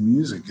lies in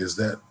music is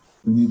that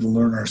we need to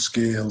learn our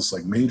scales,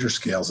 like major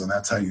scales, and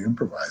that's how you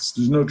improvise.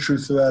 There's no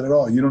truth to that at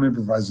all. You don't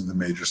improvise with the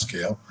major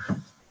scale.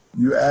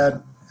 You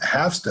add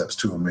half steps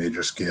to a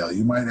major scale.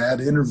 You might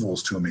add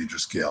intervals to a major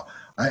scale.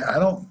 I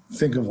don't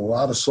think of a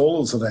lot of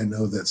solos that I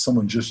know that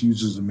someone just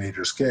uses a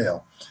major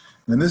scale.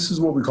 And this is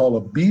what we call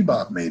a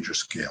bebop major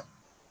scale.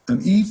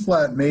 An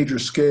E-flat major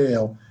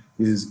scale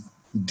is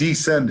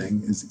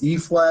descending, is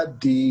E-flat,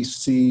 D,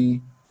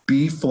 C,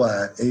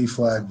 B-flat,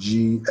 A-flat,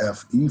 G,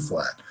 F,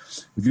 E-flat.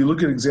 If you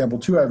look at example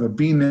 2, I have a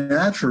B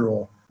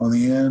natural on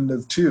the end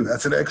of 2.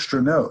 That's an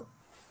extra note.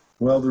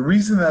 Well, the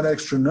reason that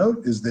extra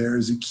note is there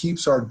is it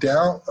keeps our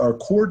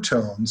chord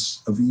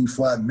tones of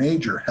E-flat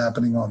major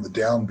happening on the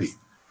downbeat.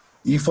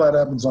 E-flat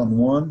happens on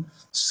 1,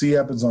 C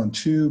happens on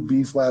 2,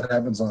 B-flat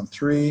happens on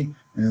 3,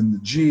 and the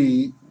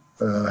G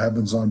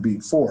happens on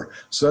beat 4.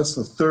 So that's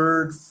the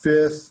 3rd,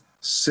 5th,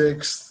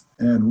 6th,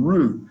 and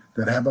root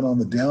that happen on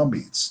the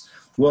downbeats.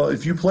 Well,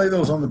 if you play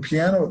those on the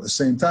piano at the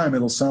same time,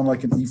 it'll sound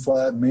like an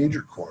E-flat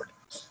major chord.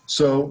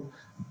 So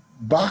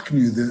Bach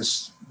knew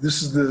this.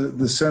 This is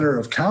the center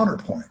of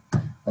counterpoint,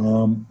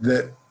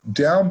 that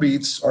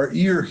downbeats, our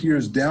ear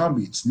hears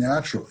downbeats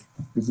naturally.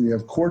 If we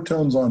have chord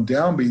tones on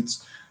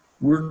downbeats,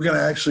 we're going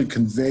to actually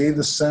convey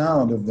the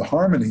sound of the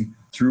harmony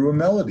through a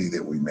melody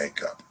that we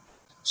make up.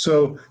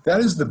 So that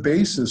is the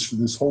basis for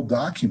this whole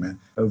document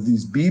of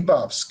these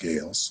bebop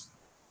scales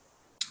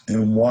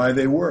and why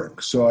they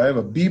work. So I have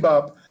a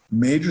bebop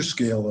major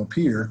scale up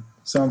here.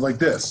 Sounds like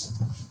this.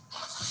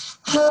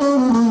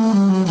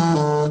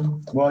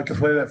 Well, I can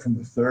play that from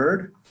the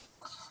 3rd.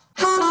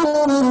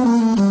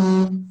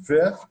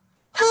 fifth,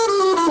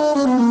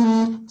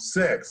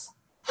 sixth.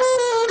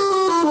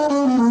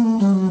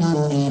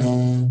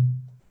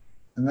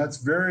 And that's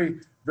very,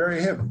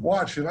 very hip.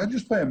 Watch, if I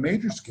just play a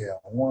major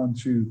scale, 1,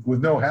 2,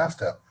 with no half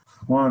step,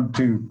 1,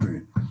 2,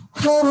 3.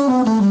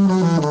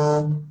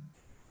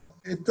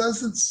 It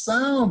doesn't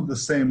sound the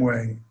same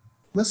way.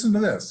 Listen to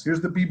this.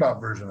 Here's the bebop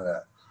version of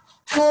that.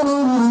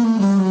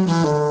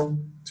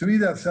 To me,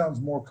 that sounds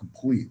more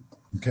complete.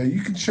 Okay,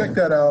 you can check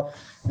that out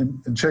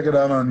and check it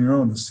out on your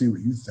own and see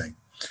what you think.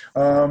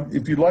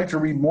 If you'd like to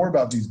read more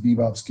about these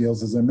bebop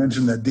scales, as I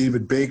mentioned, that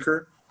David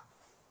Baker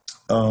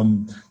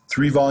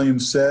 3-volume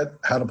set,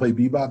 How to Play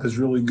Bebop, is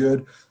really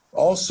good.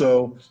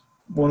 Also,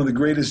 one of the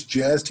greatest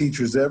jazz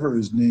teachers ever,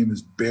 his name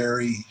is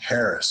Barry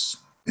Harris.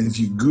 And if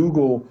you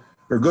Google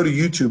or go to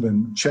YouTube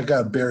and check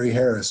out Barry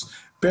Harris,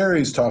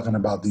 Barry's talking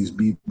about these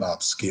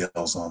bebop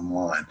scales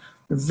online.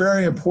 They're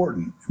very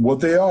important.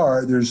 What they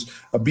are, there's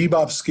a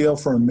bebop scale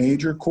for a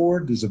major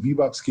chord, there's a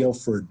bebop scale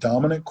for a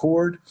dominant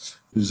chord,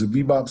 there's a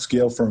bebop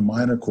scale for a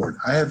minor chord.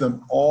 I have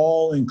them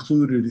all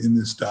included in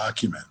this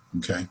document,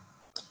 okay?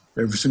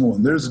 Every single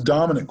one. There's a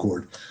dominant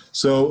chord.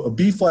 So a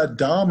B-flat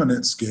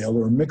dominant scale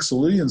or a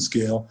Mixolydian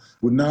scale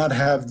would not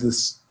have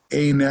this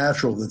A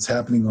natural that's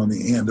happening on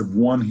the end of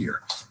 1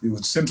 here. It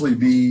would simply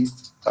be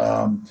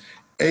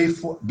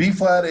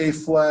B-flat,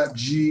 A-flat,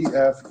 G,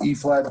 F,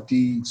 E-flat,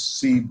 D,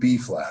 C,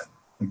 B-flat.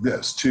 Like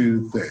this,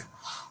 2, 3.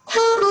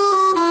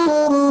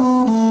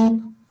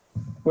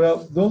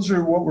 Well, those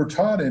are what we're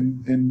taught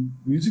in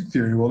music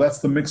theory. Well, that's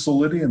the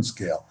Mixolydian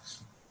scale.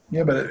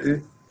 Yeah, but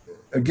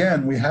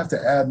again, we have to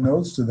add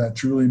notes to that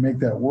to really make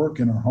that work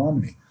in our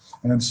harmony.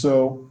 And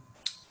so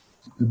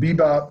the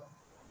bebop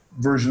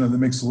version of the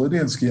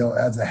Mixolydian scale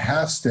adds a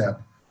half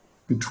step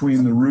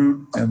between the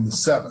root and the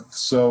 7th.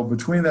 So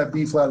between that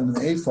B flat and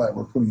the A flat,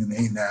 we're putting an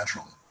A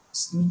natural.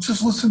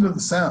 Just listen to the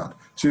sound.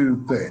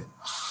 2, 3.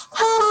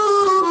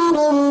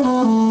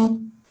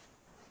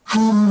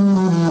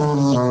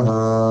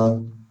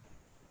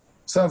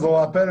 Sounds a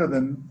lot better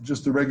than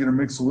just the regular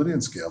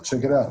Mixolydian scale.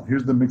 Check it out.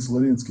 Here's the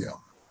Mixolydian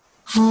scale.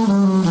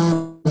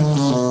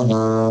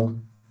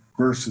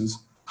 Versus.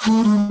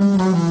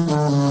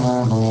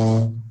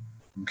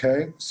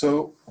 Okay,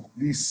 so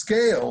these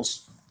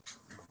scales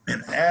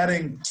and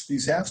adding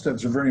these half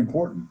steps are very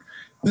important.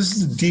 This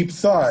is a deep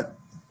thought,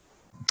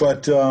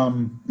 but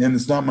and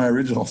it's not my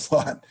original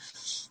thought.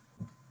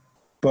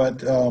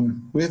 But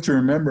we have to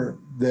remember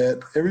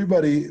that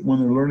everybody, when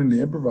they're learning to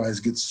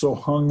improvise, gets so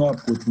hung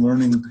up with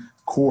learning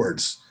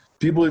chords.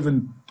 People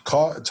even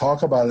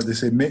talk about it. They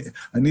say,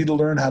 I need to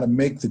learn how to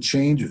make the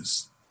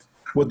changes.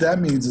 What that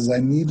means is I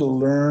need to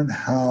learn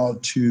how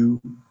to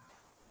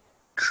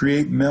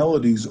create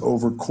melodies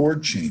over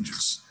chord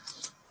changes.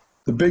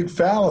 The big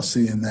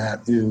fallacy in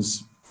that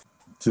is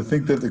to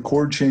think that the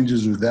chord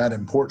changes are that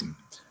important.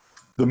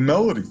 The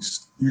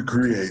melodies you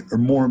create are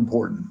more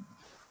important.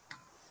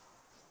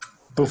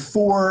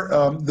 Before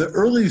the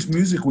earliest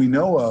music we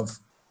know of,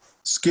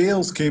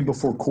 scales came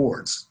before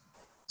chords.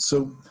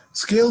 So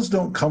scales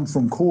don't come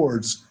from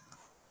chords.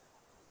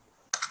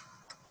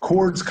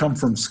 Chords come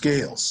from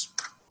scales.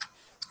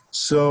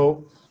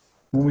 So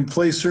when we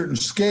play certain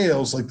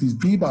scales, like these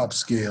bebop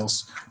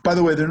scales, by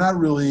the way, they're not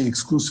really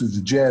exclusive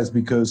to jazz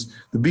because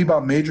the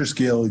bebop major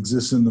scale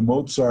exists in the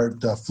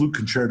Mozart flute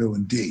concerto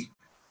in D.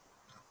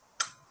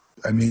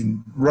 I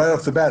mean, right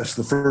off the bat, it's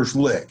the first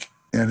lick,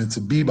 and it's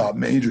a bebop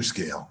major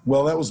scale.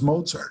 Well, that was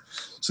Mozart.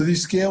 So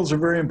these scales are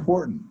very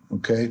important,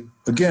 okay?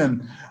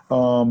 Again,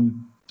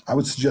 I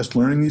would suggest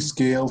learning these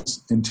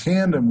scales in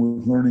tandem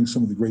with learning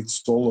some of the great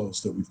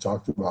solos that we've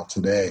talked about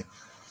today.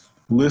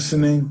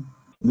 Listening.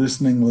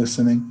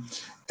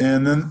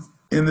 And then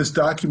in this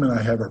document,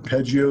 I have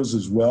arpeggios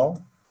as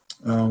well,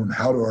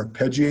 how to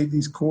arpeggiate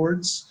these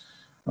chords.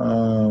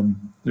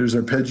 There's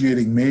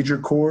arpeggiating major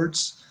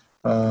chords,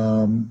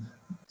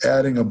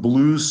 adding a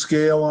blues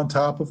scale on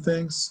top of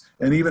things,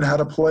 and even how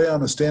to play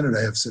on a standard.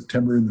 I have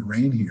September in the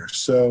Rain here.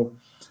 So,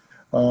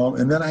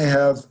 and then I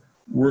have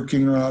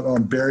working out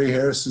on Barry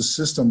Harris's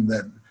system,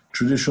 that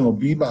traditional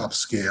bebop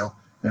scale,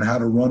 and how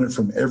to run it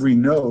from every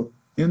note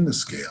in the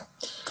scale.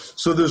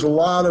 So there's a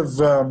lot of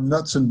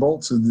nuts and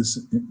bolts in this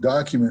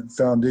document,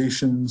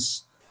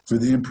 foundations for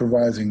the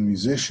improvising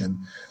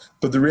musician.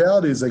 But the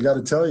reality is, I got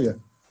to tell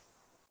you,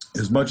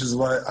 as much as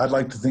I'd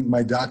like to think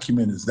my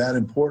document is that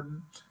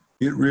important,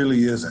 it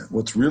really isn't.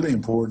 What's really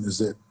important is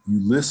that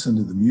you listen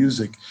to the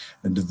music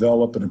and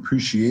develop an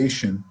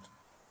appreciation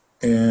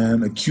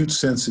and acute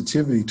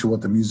sensitivity to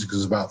what the music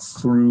is about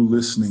through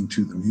listening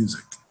to the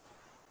music.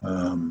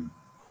 I'm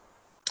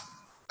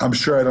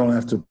sure I don't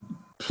have to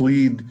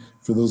plead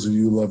for those of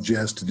you who love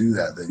jazz to do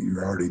that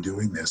you're already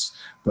doing this,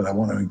 but I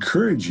want to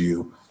encourage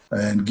you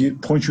and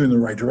point you in the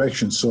right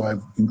direction. So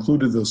I've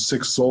included those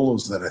 6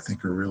 solos that I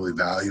think are really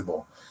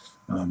valuable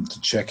to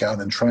check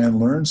out and try and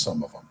learn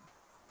some of them.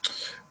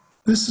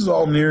 This is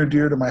all near and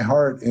dear to my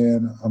heart,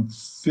 and I'm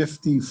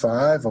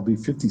 55. I'll be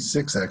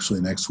 56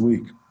 actually next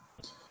week.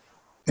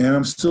 And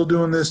I'm still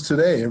doing this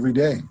today, every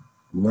day,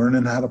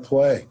 learning how to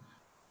play.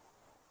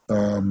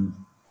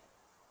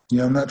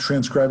 I'm not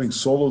transcribing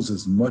solos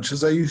as much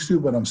as I used to,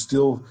 but I'm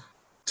still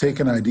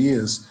taking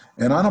ideas,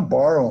 and I don't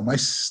borrow them, I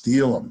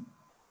steal them.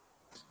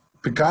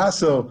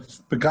 Picasso,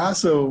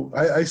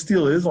 I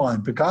steal his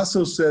line.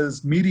 Picasso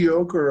says,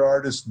 mediocre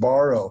artists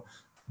borrow,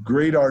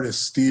 great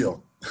artists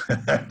steal.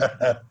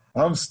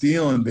 I'm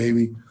stealing,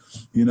 baby.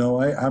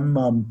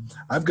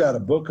 I've got a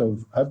book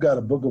of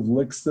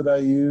licks that I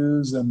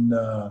use, and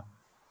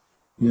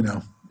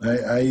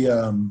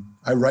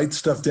I write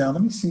stuff down.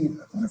 Let me see. I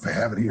wonder if I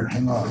have it here.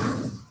 Hang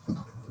on.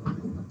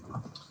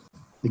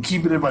 I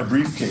keep it in my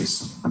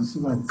briefcase. Let's see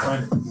if I can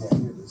find it. Yeah,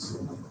 here it is.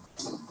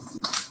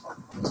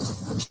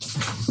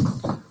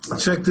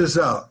 Check this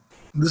out.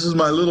 This is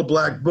my little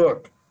black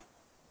book.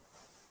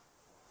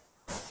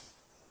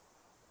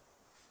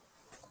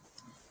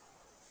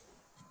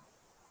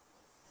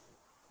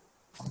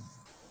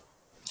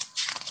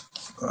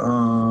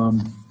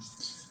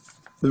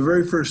 The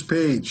very first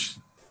page,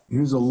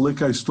 here's a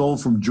lick I stole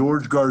from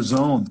George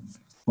Garzone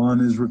on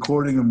his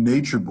recording of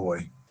Nature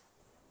Boy.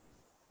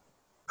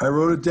 I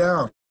wrote it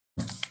down.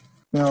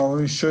 Now,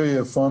 let me show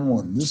you a fun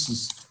one.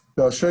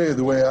 I'll show you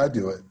the way I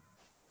do it.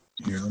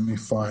 Here, let me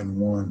find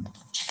one.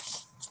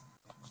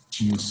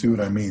 You see what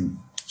I mean?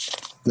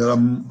 That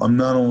I'm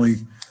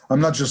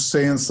not just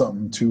saying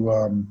something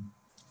to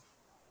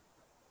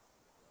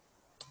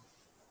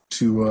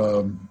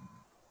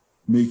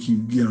make you,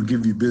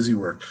 give you busy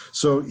work.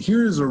 So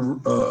here's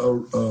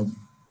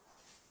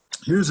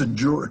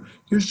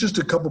just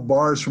a couple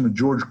bars from a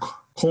George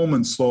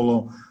Coleman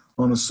solo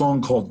on a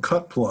song called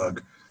Cut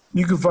Plug.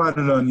 You can find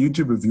it on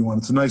YouTube if you want.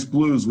 It's a nice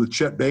blues with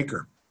Chet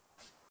Baker.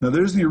 Now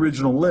there's the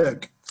original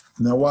lick.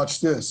 Now watch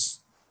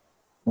this.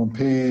 On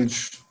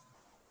page,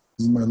 this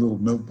is my little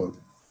notebook.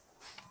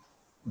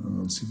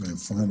 Let's see if I can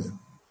find it.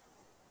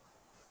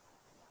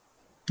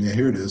 Yeah,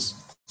 here it is.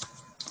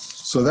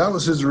 So that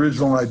was his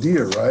original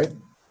idea, right?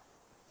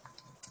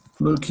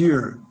 Look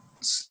here.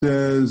 It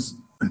says,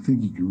 I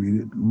think you can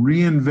read it,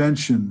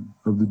 reinvention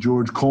of the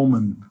George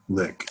Coleman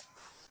lick.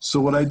 So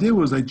what I did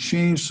was I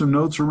changed some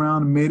notes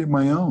around and made it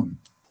my own.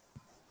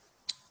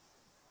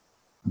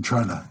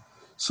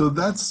 So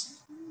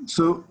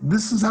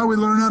this is how we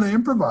learn how to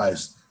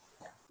improvise.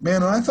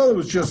 Man, and I thought it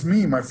was just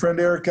me. My friend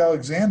Eric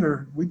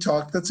Alexander, we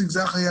talked, that's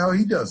exactly how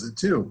he does it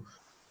too.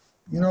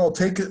 I'll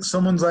take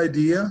someone's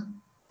idea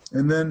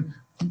and then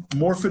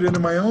morph it into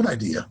my own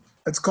idea.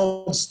 That's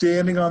called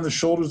standing on the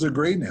shoulders of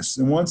greatness.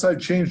 And once I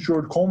changed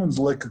George Coleman's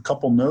lick a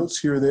couple notes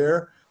here or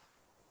there,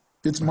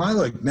 it's my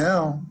lick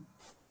now.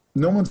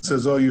 No one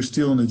says, oh, you're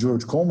stealing the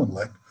George Coleman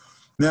lick.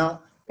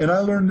 Now, and I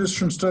learned this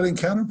from studying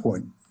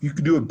counterpoint. You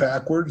could do it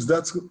backwards.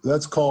 That's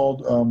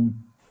called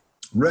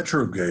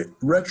retrograde.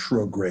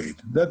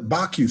 That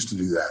Bach used to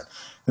do that.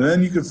 And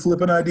then you could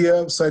flip an idea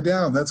upside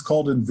down. That's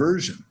called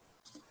inversion.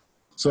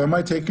 So I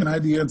might take an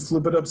idea and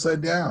flip it upside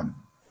down.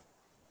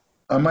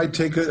 I might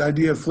take an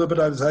idea, flip it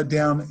upside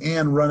down,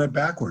 and run it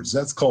backwards.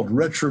 That's called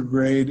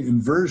retrograde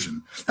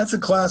inversion. That's a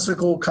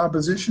classical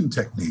composition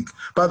technique.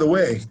 By the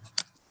way,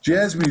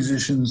 jazz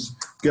musicians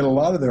get a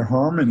lot of their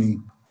harmony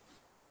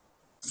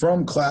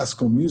from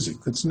classical music.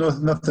 It's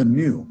nothing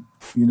new.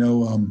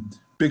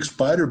 Big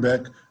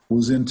Spiderbeck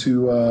was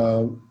into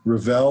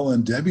Ravel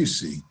and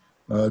Debussy.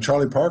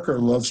 Charlie Parker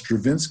loved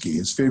Stravinsky.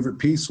 His favorite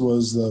piece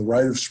was The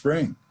Rite of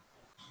Spring.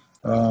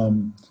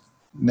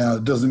 Now,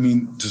 it doesn't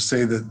mean to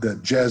say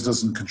that jazz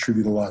doesn't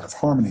contribute a lot of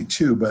harmony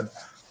too, but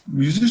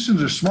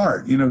musicians are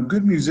smart.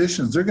 Good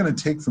musicians, they're going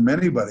to take from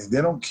anybody.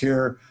 They don't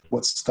care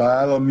what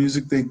style of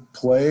music they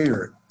play,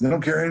 or they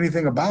don't care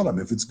anything about them.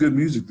 If it's good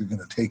music, they're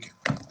going to take it.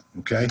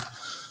 Okay?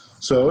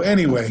 So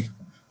anyway,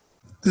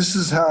 this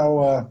is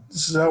how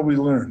we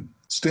learn.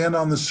 Stand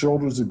on the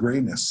shoulders of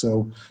greatness.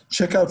 So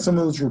check out some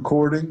of those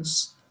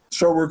recordings.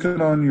 Start working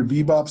on your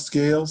bebop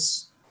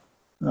scales.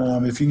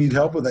 If you need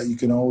help with that, you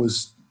can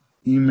always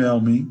email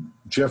me,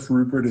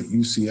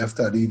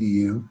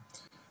 jeffrupert@ucf.edu.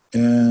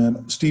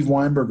 And Steve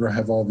Weinberger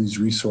have all these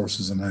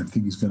resources, and I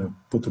think he's going to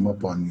put them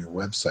up on your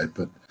website.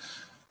 But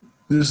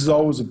this is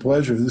always a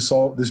pleasure.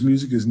 This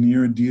music is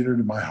near and dear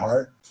to my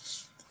heart.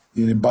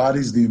 It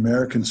embodies the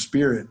American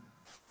spirit,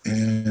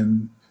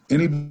 and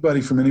anybody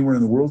from anywhere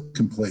in the world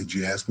can play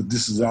jazz, but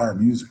this is our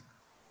music.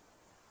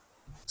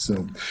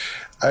 So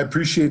I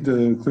appreciate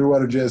the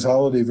Clearwater Jazz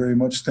Holiday very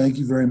much. Thank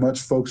you very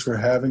much, folks, for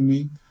having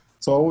me.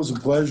 It's always a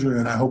pleasure,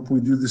 and I hope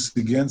we do this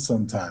again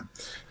sometime.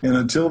 And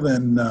until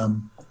then, I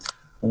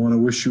want to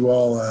wish you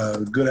all a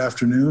good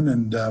afternoon,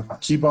 and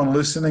keep on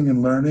listening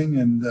and learning.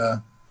 And,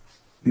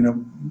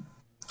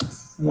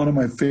 one of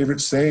my favorite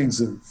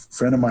sayings a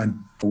friend of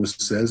mine always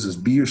says is,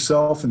 be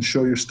yourself and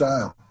show your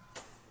style.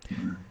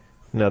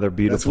 Another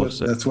beautiful.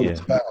 That's what it's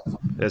about.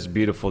 That's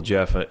beautiful,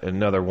 Jeff.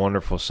 Another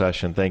wonderful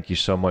session. Thank you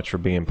so much for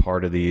being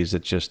part of these.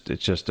 It's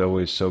just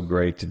always so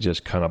great to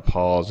just kind of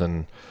pause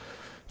and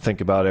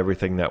think about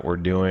everything that we're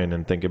doing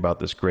and think about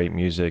this great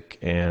music.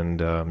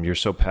 And you're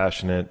so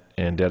passionate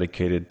and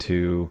dedicated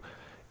to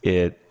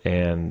it,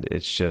 and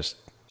it's just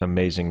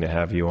amazing to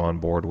have you on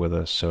board with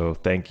us. So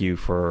thank you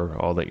for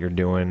all that you're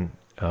doing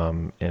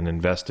and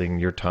investing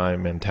your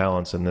time and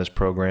talents in this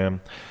program.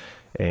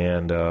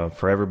 And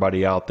for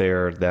everybody out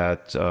there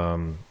that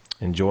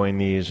enjoying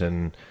these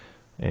and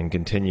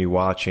continue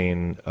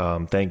watching,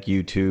 thank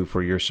you too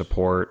for your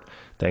support.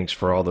 Thanks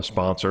for all the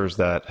sponsors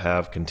that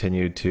have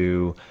continued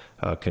to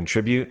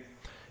contribute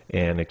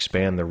and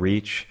expand the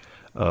reach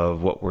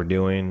of what we're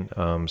doing.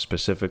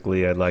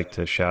 Specifically, I'd like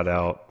to shout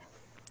out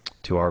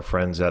to our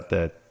friends at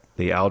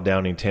the Al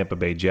Downing Tampa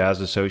Bay Jazz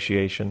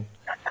Association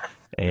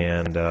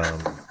and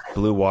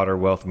Blue Water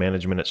Wealth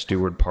Management at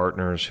Steward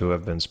Partners, who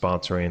have been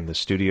sponsoring the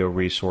studio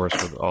resource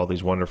with all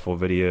these wonderful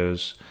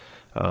videos.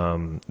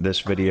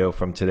 This video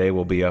from today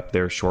will be up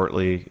there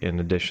shortly, in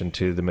addition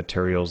to the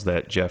materials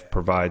that Jeff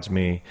provides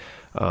me,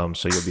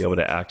 so you'll be able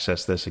to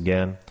access this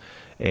again.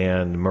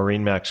 And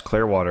MarineMax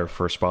Clearwater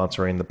for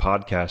sponsoring the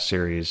podcast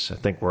series. I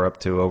think we're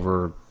up to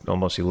over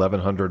almost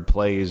 1,100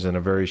 plays in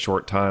a very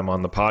short time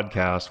on the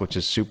podcast, which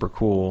is super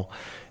cool.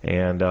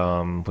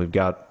 And we've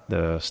got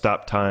the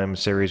Stop Time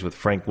series with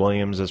Frank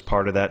Williams as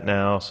part of that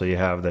now. So you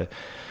have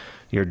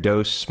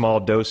your small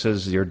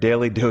doses, your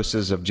daily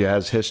doses of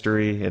jazz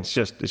history. It's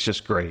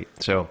just great.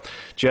 So,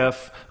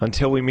 Jeff,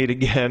 until we meet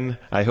again,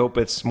 I hope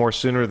it's more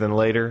sooner than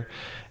later.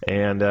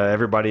 And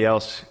everybody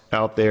else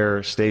out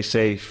there, stay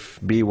safe,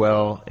 be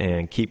well,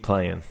 and keep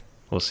playing.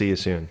 We'll see you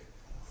soon.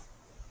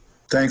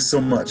 Thanks so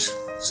much.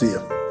 See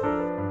you.